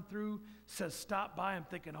I'm coming through, says stop by. I'm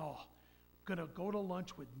thinking, oh, I'm going to go to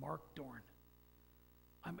lunch with Mark Dorn.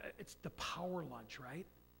 It's the power lunch, right?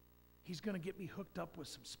 He's going to get me hooked up with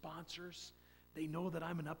some sponsors. They know that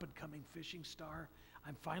I'm an up-and-coming fishing star.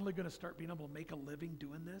 I'm finally going to start being able to make a living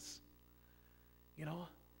doing this. You know?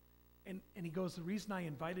 And he goes, the reason I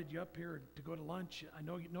invited you up here to go to lunch, I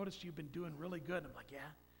know you noticed you've been doing really good. I'm like, yeah.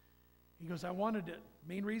 He goes,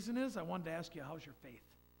 main reason is I wanted to ask you, how's your faith?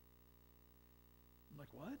 I'm like,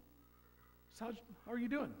 what? So how are you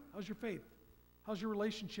doing? How's your faith? How's your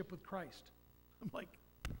relationship with Christ? I'm like,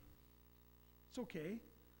 it's okay.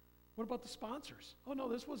 What about the sponsors? Oh, no,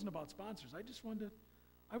 this wasn't about sponsors.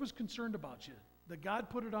 I was concerned about you. That God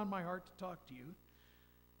put it on my heart to talk to you.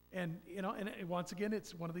 And, once again,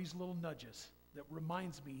 it's one of these little nudges that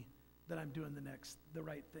reminds me that I'm doing the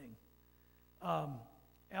right thing.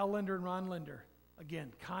 Al Linder and Ron Linder,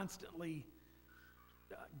 again, constantly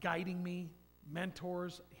guiding me,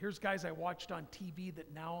 mentors. Here's guys I watched on TV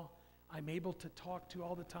that now I'm able to talk to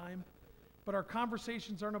all the time. But our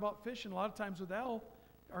conversations aren't about fishing. A lot of times with Al,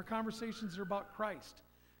 our conversations are about Christ.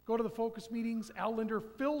 Go to the focus meetings. Al Linder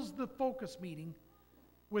fills the focus meeting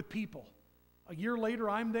with people. A year later,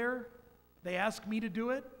 I'm there. They ask me to do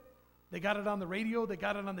it. They got it on the radio. They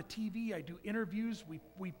got it on the TV. I do interviews.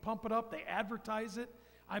 We pump it up. They advertise it.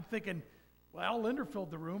 I'm thinking, well, Al Linder filled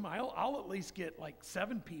the room. I'll at least get like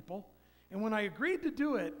 7 people. And when I agreed to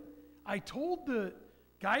do it, I told the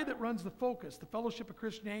guy that runs the Focus, the Fellowship of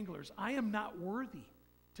Christian Anglers, I am not worthy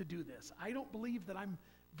to do this. I don't believe that I'm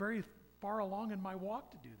very far along in my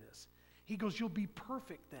walk to do this. He goes, you'll be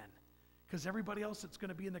perfect then, because everybody else that's going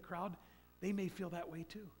to be in the crowd, they may feel that way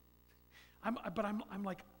too. I'm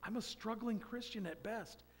like, I'm a struggling Christian at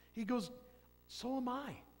best. He goes, so am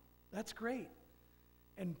I. That's great.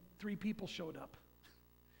 And 3 people showed up.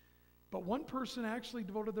 But 1 person actually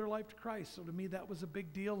devoted their life to Christ. So to me, that was a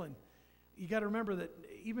big deal. And you got to remember that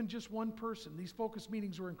even just 1 person, these focus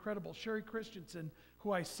meetings were incredible. Sherry Christensen,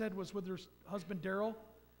 who I said was with her husband Daryl,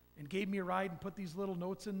 and gave me a ride and put these little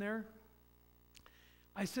notes in there.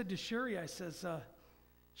 I said to Sherry, I says,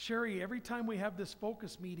 Sherry, every time we have this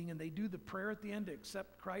focus meeting and they do the prayer at the end to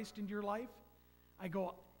accept Christ into your life, I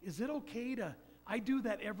go, is it okay I do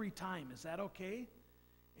that every time. Is that okay?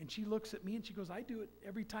 And she looks at me and she goes, I do it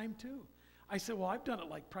every time too. I said, well, I've done it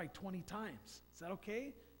like probably 20 times. Is that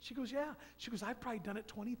okay? She goes, yeah. She goes, I've probably done it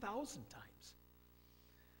 20,000 times.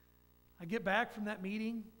 I get back from that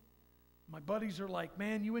meeting. My buddies are like,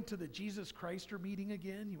 man, you went to the Jesus Christer meeting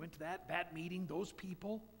again? You went to that meeting, those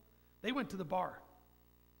people? They went to the bar.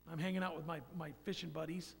 I'm hanging out with my fishing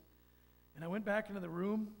buddies. And I went back into the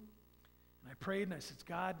room, and I prayed, and I said,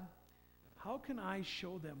 God, how can I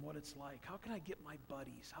show them what it's like? How can I get my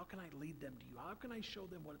buddies? How can I lead them to you? How can I show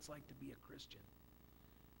them what it's like to be a Christian?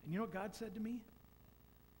 And you know what God said to me?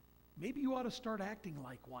 Maybe you ought to start acting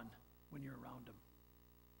like one when you're around them.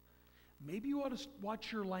 Maybe you ought to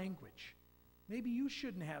watch your language. Maybe you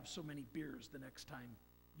shouldn't have so many beers the next time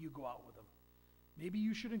you go out with them. Maybe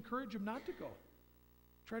you should encourage them not to go.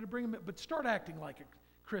 Try to bring them in, but start acting like a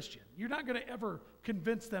Christian. You're not going to ever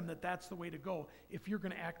convince them that that's the way to go if you're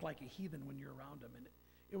going to act like a heathen when you're around them. And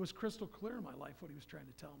it was crystal clear in my life what he was trying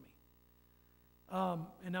to tell me.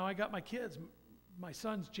 And now I got my kids, my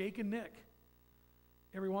sons, Jake and Nick.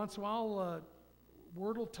 Every once in a while, a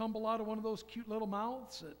word will tumble out of one of those cute little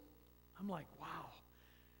mouths that I'm like, wow.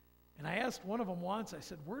 And I asked one of them once, I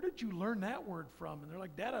said, where did you learn that word from? And they're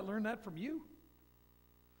like, Dad, I learned that from you.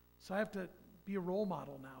 So I have to be a role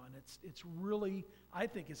model now, and it's really, I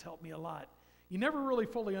think, has helped me a lot. You never really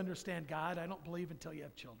fully understand God, I don't believe, until you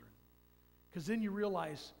have children. Because then you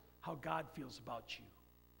realize how God feels about you,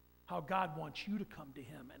 how God wants you to come to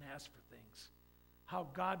him and ask for things, how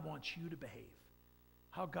God wants you to behave,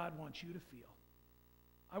 how God wants you to feel.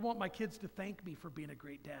 I want my kids to thank me for being a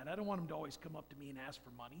great dad. I don't want them to always come up to me and ask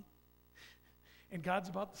for money. And God's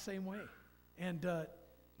about the same way. And,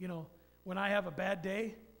 when I have a bad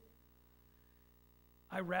day,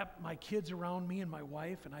 I wrap my kids around me and my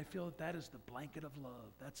wife, and I feel that is the blanket of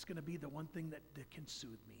love. That's going to be the one thing that can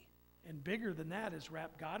soothe me. And bigger than that is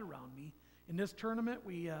wrap God around me. In this tournament,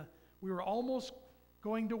 we were almost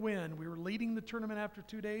going to win. We were leading the tournament after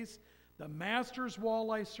 2 days. The Masters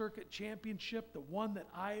Walleye Circuit Championship, the one that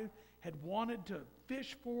I had wanted to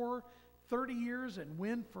fish for 30 years and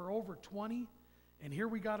win for over 20. And here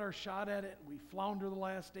we got our shot at it, and we flounder the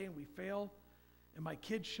last day, and we fail. And my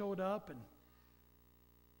kids showed up, and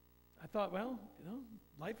I thought, well,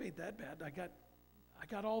 life ain't that bad. I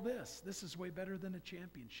got all this. This is way better than a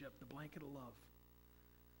championship, the blanket of love.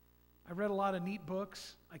 I read a lot of neat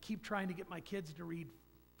books. I keep trying to get my kids to read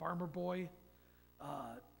Farmer Boy,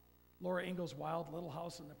 Laura Ingalls Wilde, Little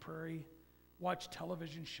House on the Prairie, watch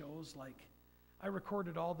television shows like, I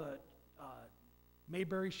recorded all the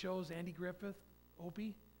Mayberry shows, Andy Griffith,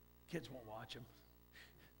 Opie. Kids won't watch them.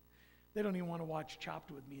 They don't even want to watch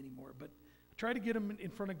Chopped with me anymore, but I try to get them in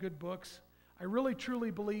front of good books. I really,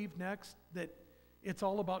 truly believe, next, that it's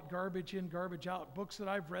all about garbage in, garbage out. Books that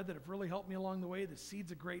I've read that have really helped me along the way, The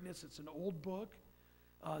Seeds of Greatness, it's an old book.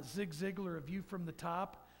 Zig Ziglar, A View from the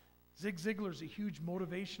Top. Zig Ziglar's a huge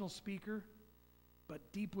motivational speaker, but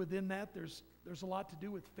deep within that, there's a lot to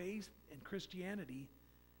do with faith and Christianity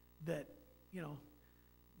that,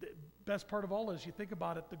 the best part of all is you think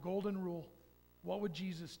about it, the golden rule. What would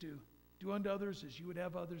Jesus do? Do unto others as you would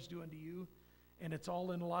have others do unto you. And it's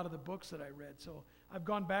all in a lot of the books that I read. So I've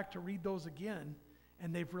gone back to read those again,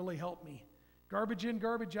 and they've really helped me. Garbage in,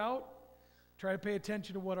 garbage out. Try to pay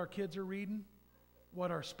attention to what our kids are reading, what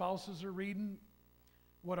our spouses are reading,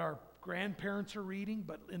 what our grandparents are reading.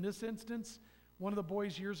 But in this instance, one of the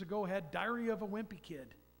boys years ago had Diary of a Wimpy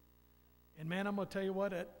Kid. And man, I'm going to tell you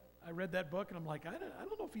what, I read that book, and I'm like, I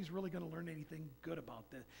don't know if he's really going to learn anything good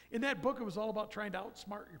about this. In that book, it was all about trying to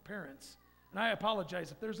outsmart your parents. And I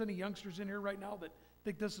apologize. If there's any youngsters in here right now that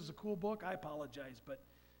think this is a cool book, I apologize. But,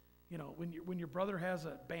 when your brother has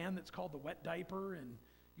a band that's called the Wet Diaper, and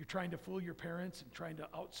you're trying to fool your parents and trying to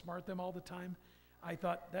outsmart them all the time, I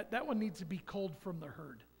thought that one needs to be culled from the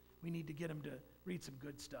herd. We need to get them to read some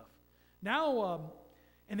good stuff. Now,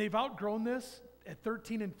 and they've outgrown this at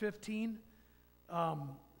 13 and 15.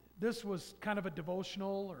 This was kind of a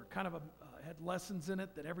devotional, or kind of had lessons in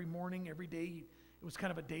it that every morning, every day, it was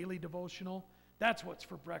kind of a daily devotional. That's what's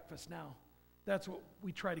for breakfast now. That's what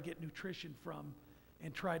we try to get nutrition from,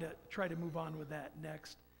 and try to move on with that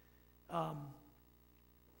next.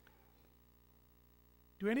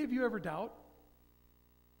 Do any of you ever doubt?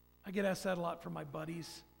 I get asked that a lot from my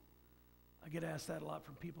buddies. I get asked that a lot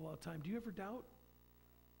from people all the time. Do you ever doubt?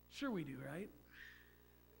 Sure we do, right?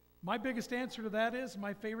 My biggest answer to that is,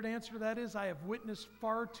 my favorite answer to that is, I have witnessed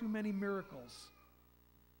far too many miracles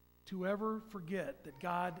to ever forget that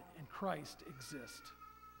God and Christ exist.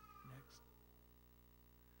 Next.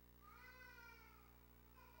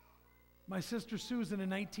 My sister Susan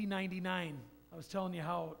in 1999, I was telling you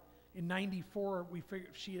how in 94 we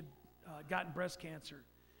figured she had gotten breast cancer.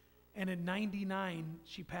 And in 99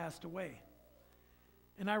 she passed away.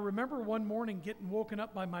 And I remember one morning getting woken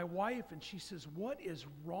up by my wife, and she says, "What is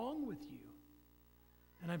wrong with you?"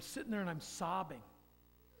 And I'm sitting there and I'm sobbing,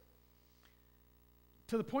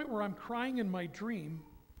 to the point where I'm crying in my dream,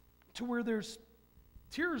 to where there's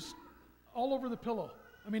tears all over the pillow.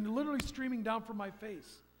 I mean, literally streaming down from my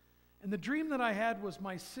face. And the dream that I had was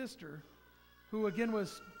my sister, who again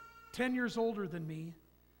was 10 years older than me,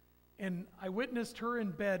 and I witnessed her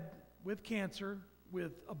in bed with cancer,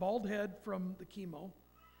 with a bald head from the chemo,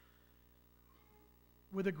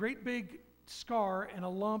 with a great big scar and a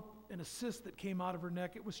lump and a cyst that came out of her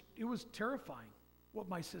neck. It was terrifying what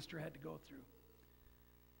my sister had to go through.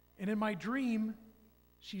 And in my dream,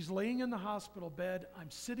 she's laying in the hospital bed.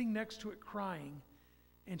 I'm sitting next to it crying,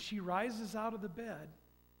 and she rises out of the bed,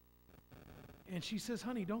 and she says,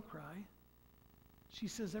 "Honey, don't cry." She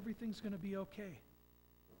says, "Everything's going to be okay."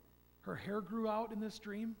 Her hair grew out in this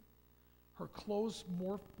dream. Her clothes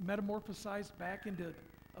metamorphosized back into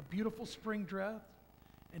a beautiful spring dress.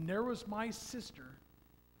 And there was my sister,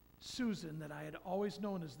 Susan, that I had always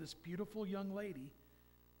known as this beautiful young lady,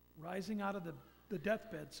 rising out of the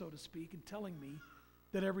deathbed, so to speak, and telling me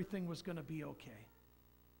that everything was going to be okay.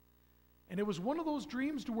 And it was one of those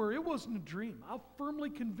dreams to where it wasn't a dream. I'll firmly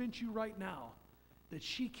convince you right now that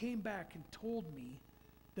she came back and told me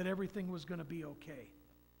that everything was going to be okay.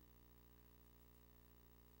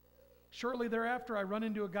 Shortly thereafter, I run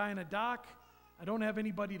into a guy in a dock. I don't have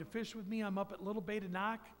anybody to fish with me. I'm up at Little Bay to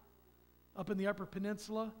Knock, up in the Upper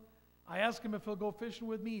Peninsula. I ask him if he'll go fishing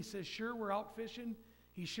with me. He says, "Sure, we're out fishing."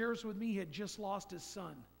 He shares with me he had just lost his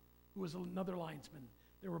son, who was another linesman.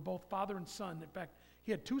 They were both father and son. In fact,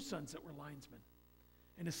 he had two sons that were linesmen.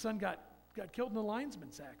 And his son got killed in a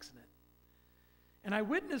linesman's accident. And I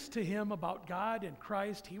witnessed to him about God and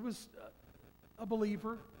Christ. He was a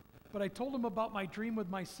believer. But I told him about my dream with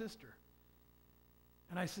my sister.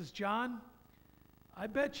 And I says, "John, I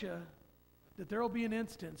bet you that there will be an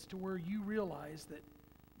instance to where you realize that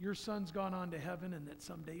your son's gone on to heaven and that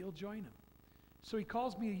someday you'll join him." So he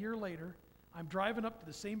calls me a year later. I'm driving up to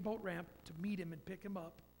the same boat ramp to meet him and pick him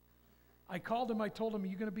up. I called him. I told him, "Are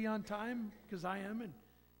you going to be on time?" Because I am. And,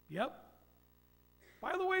 "Yep."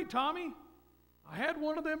 "By the way, Tommy, I had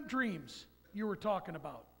one of them dreams you were talking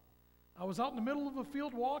about. I was out in the middle of a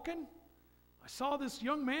field walking. I saw this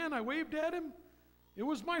young man. I waved at him. It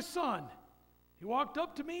was my son. He walked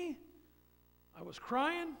up to me. I was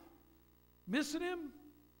crying, missing him.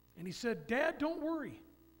 And he said, 'Dad, don't worry.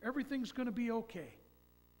 Everything's going to be okay.'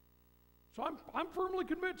 So I'm firmly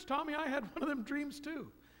convinced, Tommy, I had one of them dreams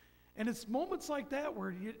too." And it's moments like that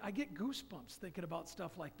where I get goosebumps thinking about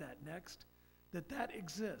stuff like that next, that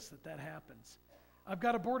exists, that happens. I've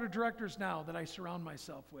got a board of directors now that I surround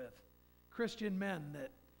myself with, Christian men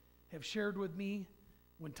that have shared with me.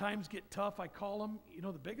 When times get tough, I call them. You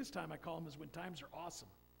know, the biggest time I call them is when times are awesome.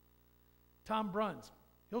 Tom Bruns,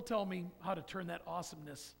 he'll tell me how to turn that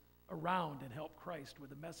awesomeness around and help Christ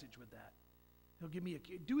with a message with that. He'll give me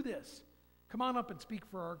do this. Come on up and speak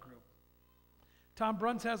for our group. Tom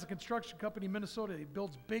Bruns has a construction company in Minnesota. He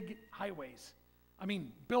builds big highways.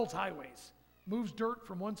 Builds highways. Moves dirt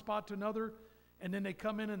from one spot to another, and then they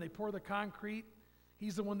come in and they pour the concrete.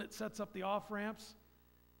 He's the one that sets up the off-ramps.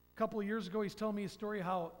 A couple of years ago, he's telling me a story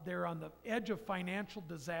how they're on the edge of financial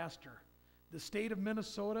disaster. The state of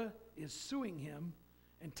Minnesota is suing him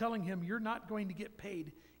and telling him, "You're not going to get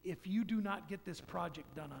paid if you do not get this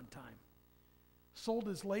project done on time." Sold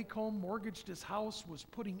his lake home, mortgaged his house, was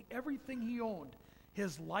putting everything he owned,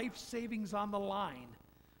 his life savings on the line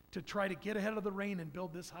to try to get ahead of the rain and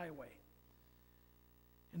build this highway.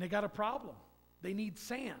 And they got a problem. They need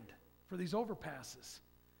sand for these overpasses.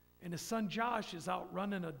 And his son Josh is out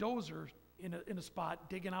running a dozer in a spot,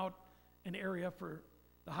 digging out an area for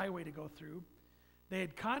the highway to go through. They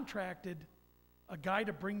had contracted a guy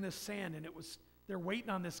to bring this sand, and they're waiting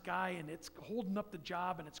on this guy, and it's holding up the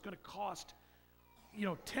job, and it's going to cost,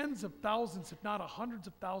 tens of thousands, if not hundreds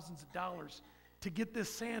of thousands of dollars to get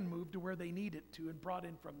this sand moved to where they need it to and brought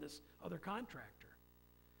in from this other contractor.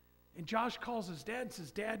 And Josh calls his dad and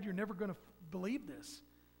says, "Dad, you're never going to believe this.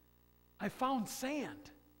 I found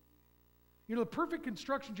sand." The perfect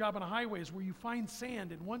construction job on a highway is where you find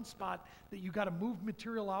sand in one spot that you got to move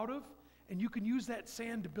material out of, and you can use that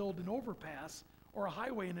sand to build an overpass or a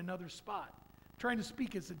highway in another spot. I'm trying to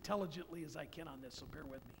speak as intelligently as I can on this, so bear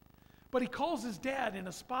with me. But he calls his dad in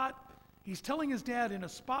a spot, he's telling his dad in a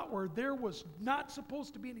spot where there was not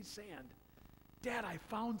supposed to be any sand, "Dad, I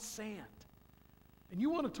found sand." And you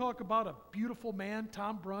want to talk about a beautiful man,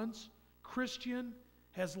 Tom Bruns, Christian,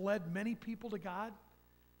 has led many people to God,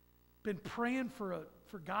 been praying for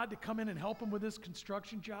God to come in and help him with this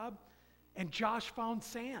construction job, and Josh found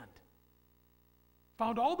sand.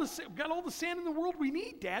 Got all the sand in the world we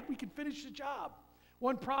need, Dad. We can finish the job.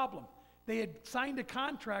 One problem. They had signed a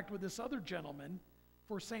contract with this other gentleman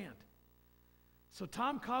for sand. So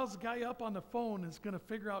Tom calls the guy up on the phone and is going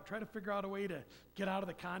to try to figure out a way to get out of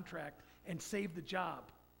the contract and save the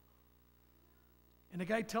job. And the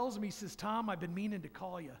guy tells him, he says, "Tom, I've been meaning to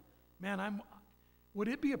call you. Man, would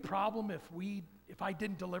it be a problem if I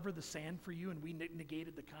didn't deliver the sand for you and we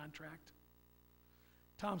negated the contract?"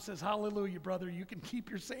 Tom says, "Hallelujah, brother, you can keep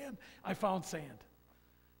your sand. I found sand."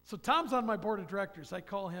 So Tom's on my board of directors. I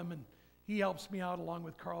call him and he helps me out along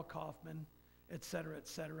with Carl Kaufman, et cetera, et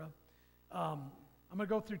cetera. I'm going to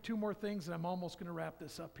go through two more things and I'm almost going to wrap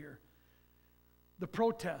this up here. The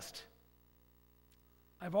protest.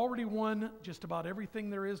 I've already won just about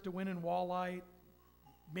everything there is to win in walleye,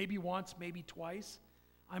 maybe once, maybe twice.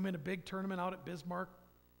 I'm in a big tournament out at Bismarck,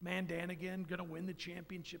 Mandan again, going to win the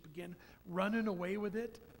championship again, running away with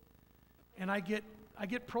it. And I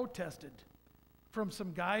get protested from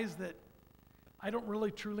some guys that I don't really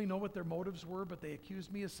truly know what their motives were, but they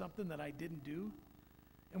accused me of something that I didn't do.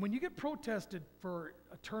 And when you get protested for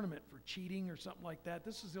a tournament for cheating or something like that,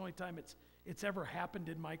 this is the only time it's ever happened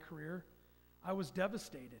in my career, I was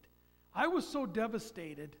devastated. I was so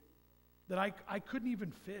devastated that I couldn't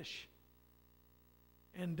even fish.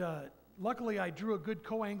 And luckily I drew a good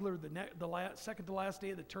co-angler the second to last day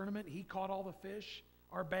of the tournament. He caught all the fish.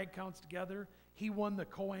 Our bag counts together. He won the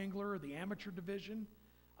co-angler, the amateur division.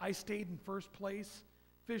 I stayed in first place,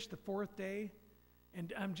 fished the fourth day,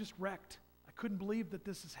 and I'm just wrecked. I couldn't believe that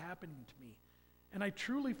this is happening to me. And I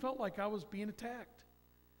truly felt like I was being attacked.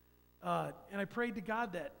 And I prayed to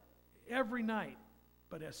God that every night,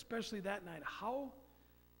 but especially that night, how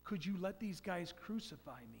could you let these guys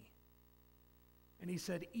crucify me? And he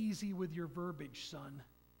said, "Easy with your verbiage, son."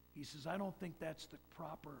 He says, "I don't think that's the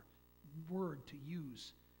proper word to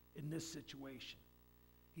use in this situation."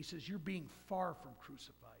 He says, "You're being far from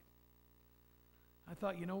crucified." I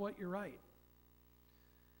thought, you know what, you're right.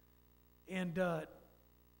 And the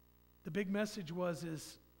big message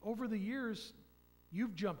is over the years,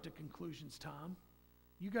 you've jumped to conclusions, Tom.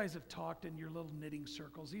 You guys have talked in your little knitting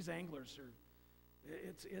circles. These anglers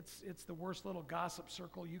it's the worst little gossip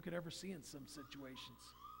circle you could ever see in some situations.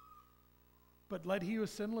 But let he who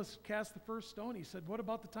is sinless cast the first stone. He said, what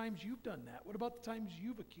about the times you've done that? What about the times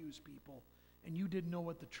you've accused people and you didn't know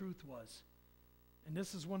what the truth was? And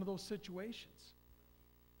this is one of those situations.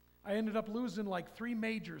 I ended up losing like 3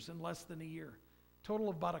 majors in less than a year. Total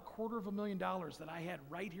of about $250,000 that I had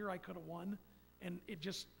right here I could have won, and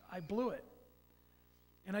I blew it.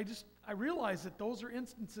 And I realized that those are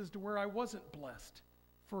instances to where I wasn't blessed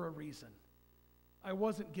for a reason. I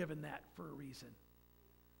wasn't given that for a reason.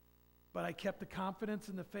 But I kept the confidence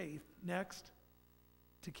and the faith, next,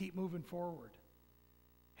 to keep moving forward.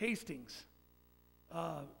 Hastings.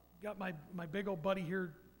 Got my big old buddy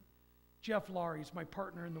here, Jeff Laurie, my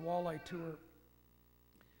partner in the Walleye Tour.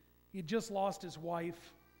 He had just lost his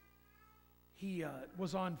wife. He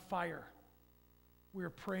was on fire. We were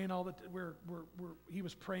praying all the he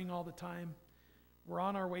was praying all the time. We're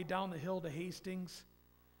on our way down the hill to Hastings.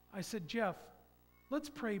 I said, Jeff, let's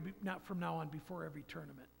pray not from now on before every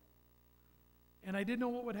tournament. And I didn't know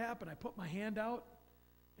what would happen. I put my hand out,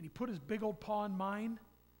 and he put his big old paw in mine,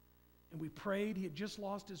 and we prayed. He had just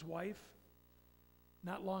lost his wife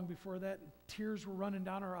not long before that. And tears were running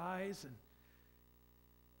down our eyes, and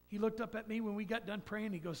he looked up at me when we got done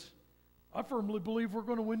praying. He goes, I firmly believe we're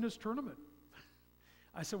going to win this tournament.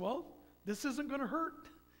 I said, well, this isn't going to hurt.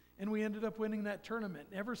 And we ended up winning that tournament.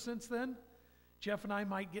 And ever since then, Jeff and I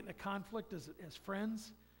might get in a conflict as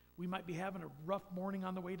friends. We might be having a rough morning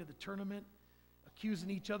on the way to the tournament, accusing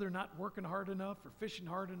each other not working hard enough or fishing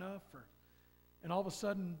hard enough. And all of a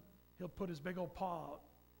sudden, he'll put his big old paw out.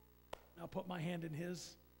 I'll put my hand in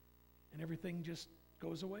his, and everything just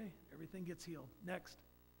goes away. Everything gets healed. Next.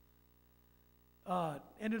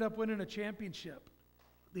 Ended up winning a championship.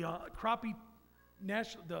 The Crappie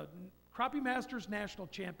Masters National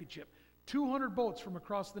Championship. 200 boats from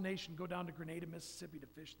across the nation go down to Grenada, Mississippi to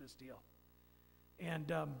fish this deal.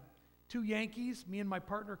 And 2 Yankees, me and my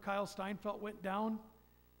partner Kyle Steinfeld went down.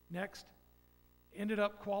 Next. Ended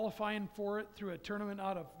up qualifying for it through a tournament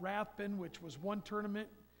out of Rathbun, which was one tournament.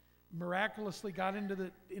 Miraculously got into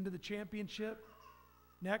the championship.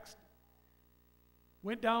 Next.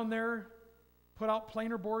 Went down there, put out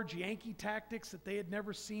planer boards, Yankee tactics that they had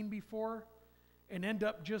never seen before, and end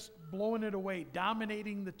up just blowing it away,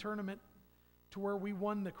 dominating the tournament to where we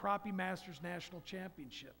won the Crappie Masters National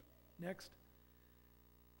Championship. Next.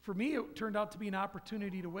 For me, it turned out to be an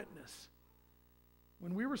opportunity to witness.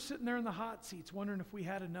 When we were sitting there in the hot seats wondering if we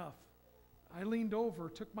had enough, I leaned over,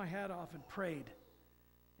 took my hat off, and prayed,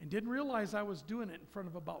 and didn't realize I was doing it in front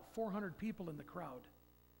of about 400 people in the crowd.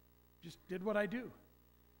 Just did what I do.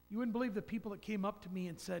 You wouldn't believe the people that came up to me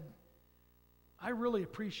and said, I really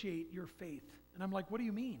appreciate your faith. And I'm like, what do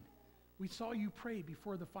you mean? We saw you pray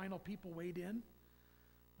before the final people weighed in.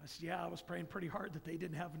 I said, yeah, I was praying pretty hard that they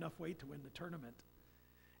didn't have enough weight to win the tournament.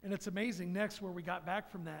 And it's amazing, next, where we got back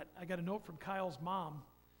from that, I got a note from Kyle's mom.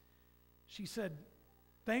 She said,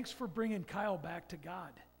 thanks for bringing Kyle back to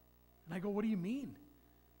God. And I go, what do you mean?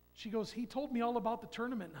 She goes, he told me all about the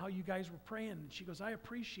tournament and how you guys were praying. And she goes, I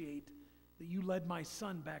appreciate that you led my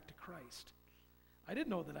son back to Christ. I didn't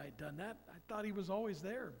know that I had done that. I thought he was always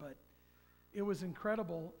there, but it was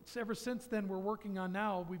incredible. Ever since then, we're working on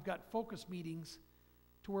now, we've got focus meetings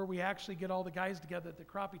to where we actually get all the guys together at the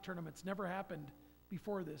crappie tournaments. Never happened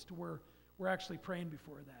before this, to where we're actually praying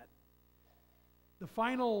before that. The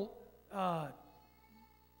final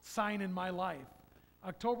sign in my life,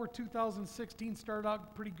 October 2016 started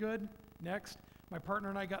out pretty good. Next, my partner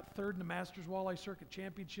and I got 3rd in the Masters Walleye Circuit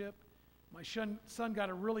Championship. My son got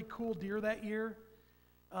a really cool deer that year.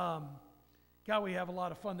 God, we have a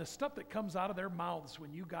lot of fun. The stuff that comes out of their mouths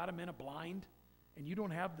when you got them in a blind and you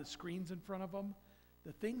don't have the screens in front of them,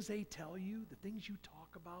 the things they tell you, the things you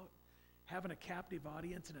talk about, having a captive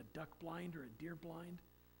audience in a duck blind or a deer blind,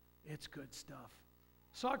 it's good stuff.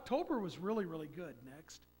 So October was really, really good.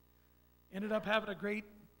 Next. Ended up having a great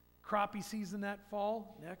crappie season that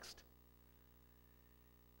fall. Next.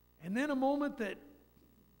 And then a moment that,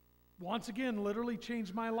 once again, literally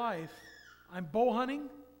changed my life. I'm bow hunting.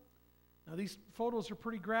 Now these photos are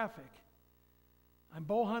pretty graphic. I'm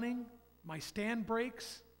bow hunting. My stand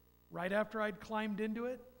breaks right after I'd climbed into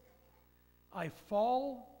it. I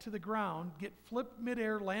fall to the ground, get flipped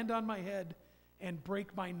midair, land on my head, and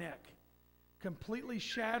break my neck, completely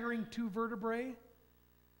shattering 2 vertebrae,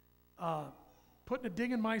 putting a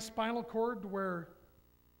ding in my spinal cord where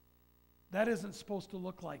that isn't supposed to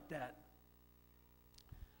look like that.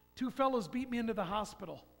 2 fellows beat me into the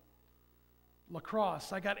hospital. La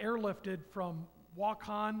Crosse. I got airlifted from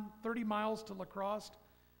Waukon, 30 miles to La Crosse.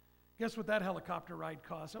 Guess what that helicopter ride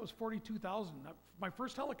cost? That was $42,000. My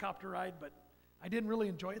first helicopter ride, but I didn't really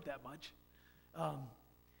enjoy it that much.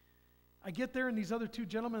 I get there, and these other two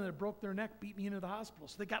gentlemen that broke their neck beat me into the hospital.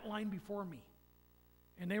 So they got in line before me.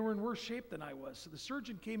 And they were in worse shape than I was. So the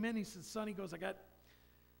surgeon came in, he said, son, he goes, I got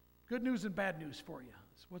good news and bad news for you.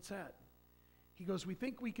 I said, what's that? He goes, we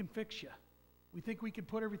think we can fix you. We think we can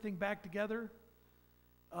put everything back together.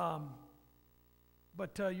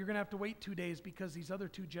 But you're going to have to wait 2 days because these other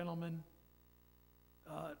two gentlemen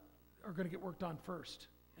are going to get worked on first.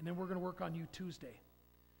 And then we're going to work on you Tuesday.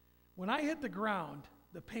 When I hit the ground,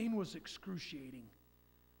 the pain was excruciating.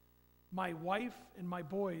 My wife and my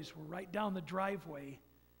boys were right down the driveway.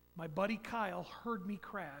 My buddy Kyle heard me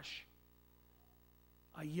crash.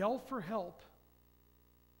 I yelled for help.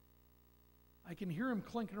 I can hear him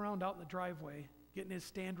clinking around out in the driveway, getting his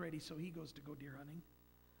stand ready so he goes to go deer hunting.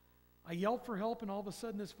 I yelled for help, and all of a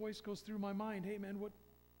sudden this voice goes through my mind, hey man, what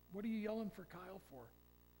are you yelling for Kyle for?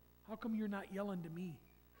 How come you're not yelling to me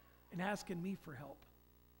and asking me for help?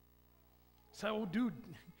 So, oh dude,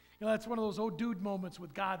 that's one of those oh dude moments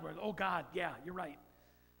with God where, oh God, yeah, you're right.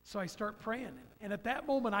 So I start praying, and at that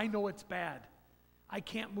moment I know it's bad. I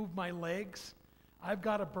can't move my legs. I've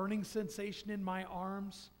got a burning sensation in my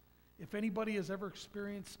arms. If anybody has ever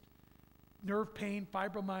experienced nerve pain,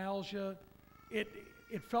 fibromyalgia, it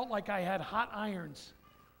felt like I had hot irons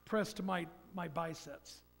pressed to my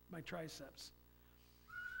biceps, my triceps.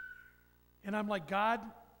 And I'm like, God,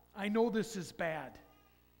 I know this is bad.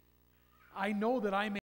 I know that I may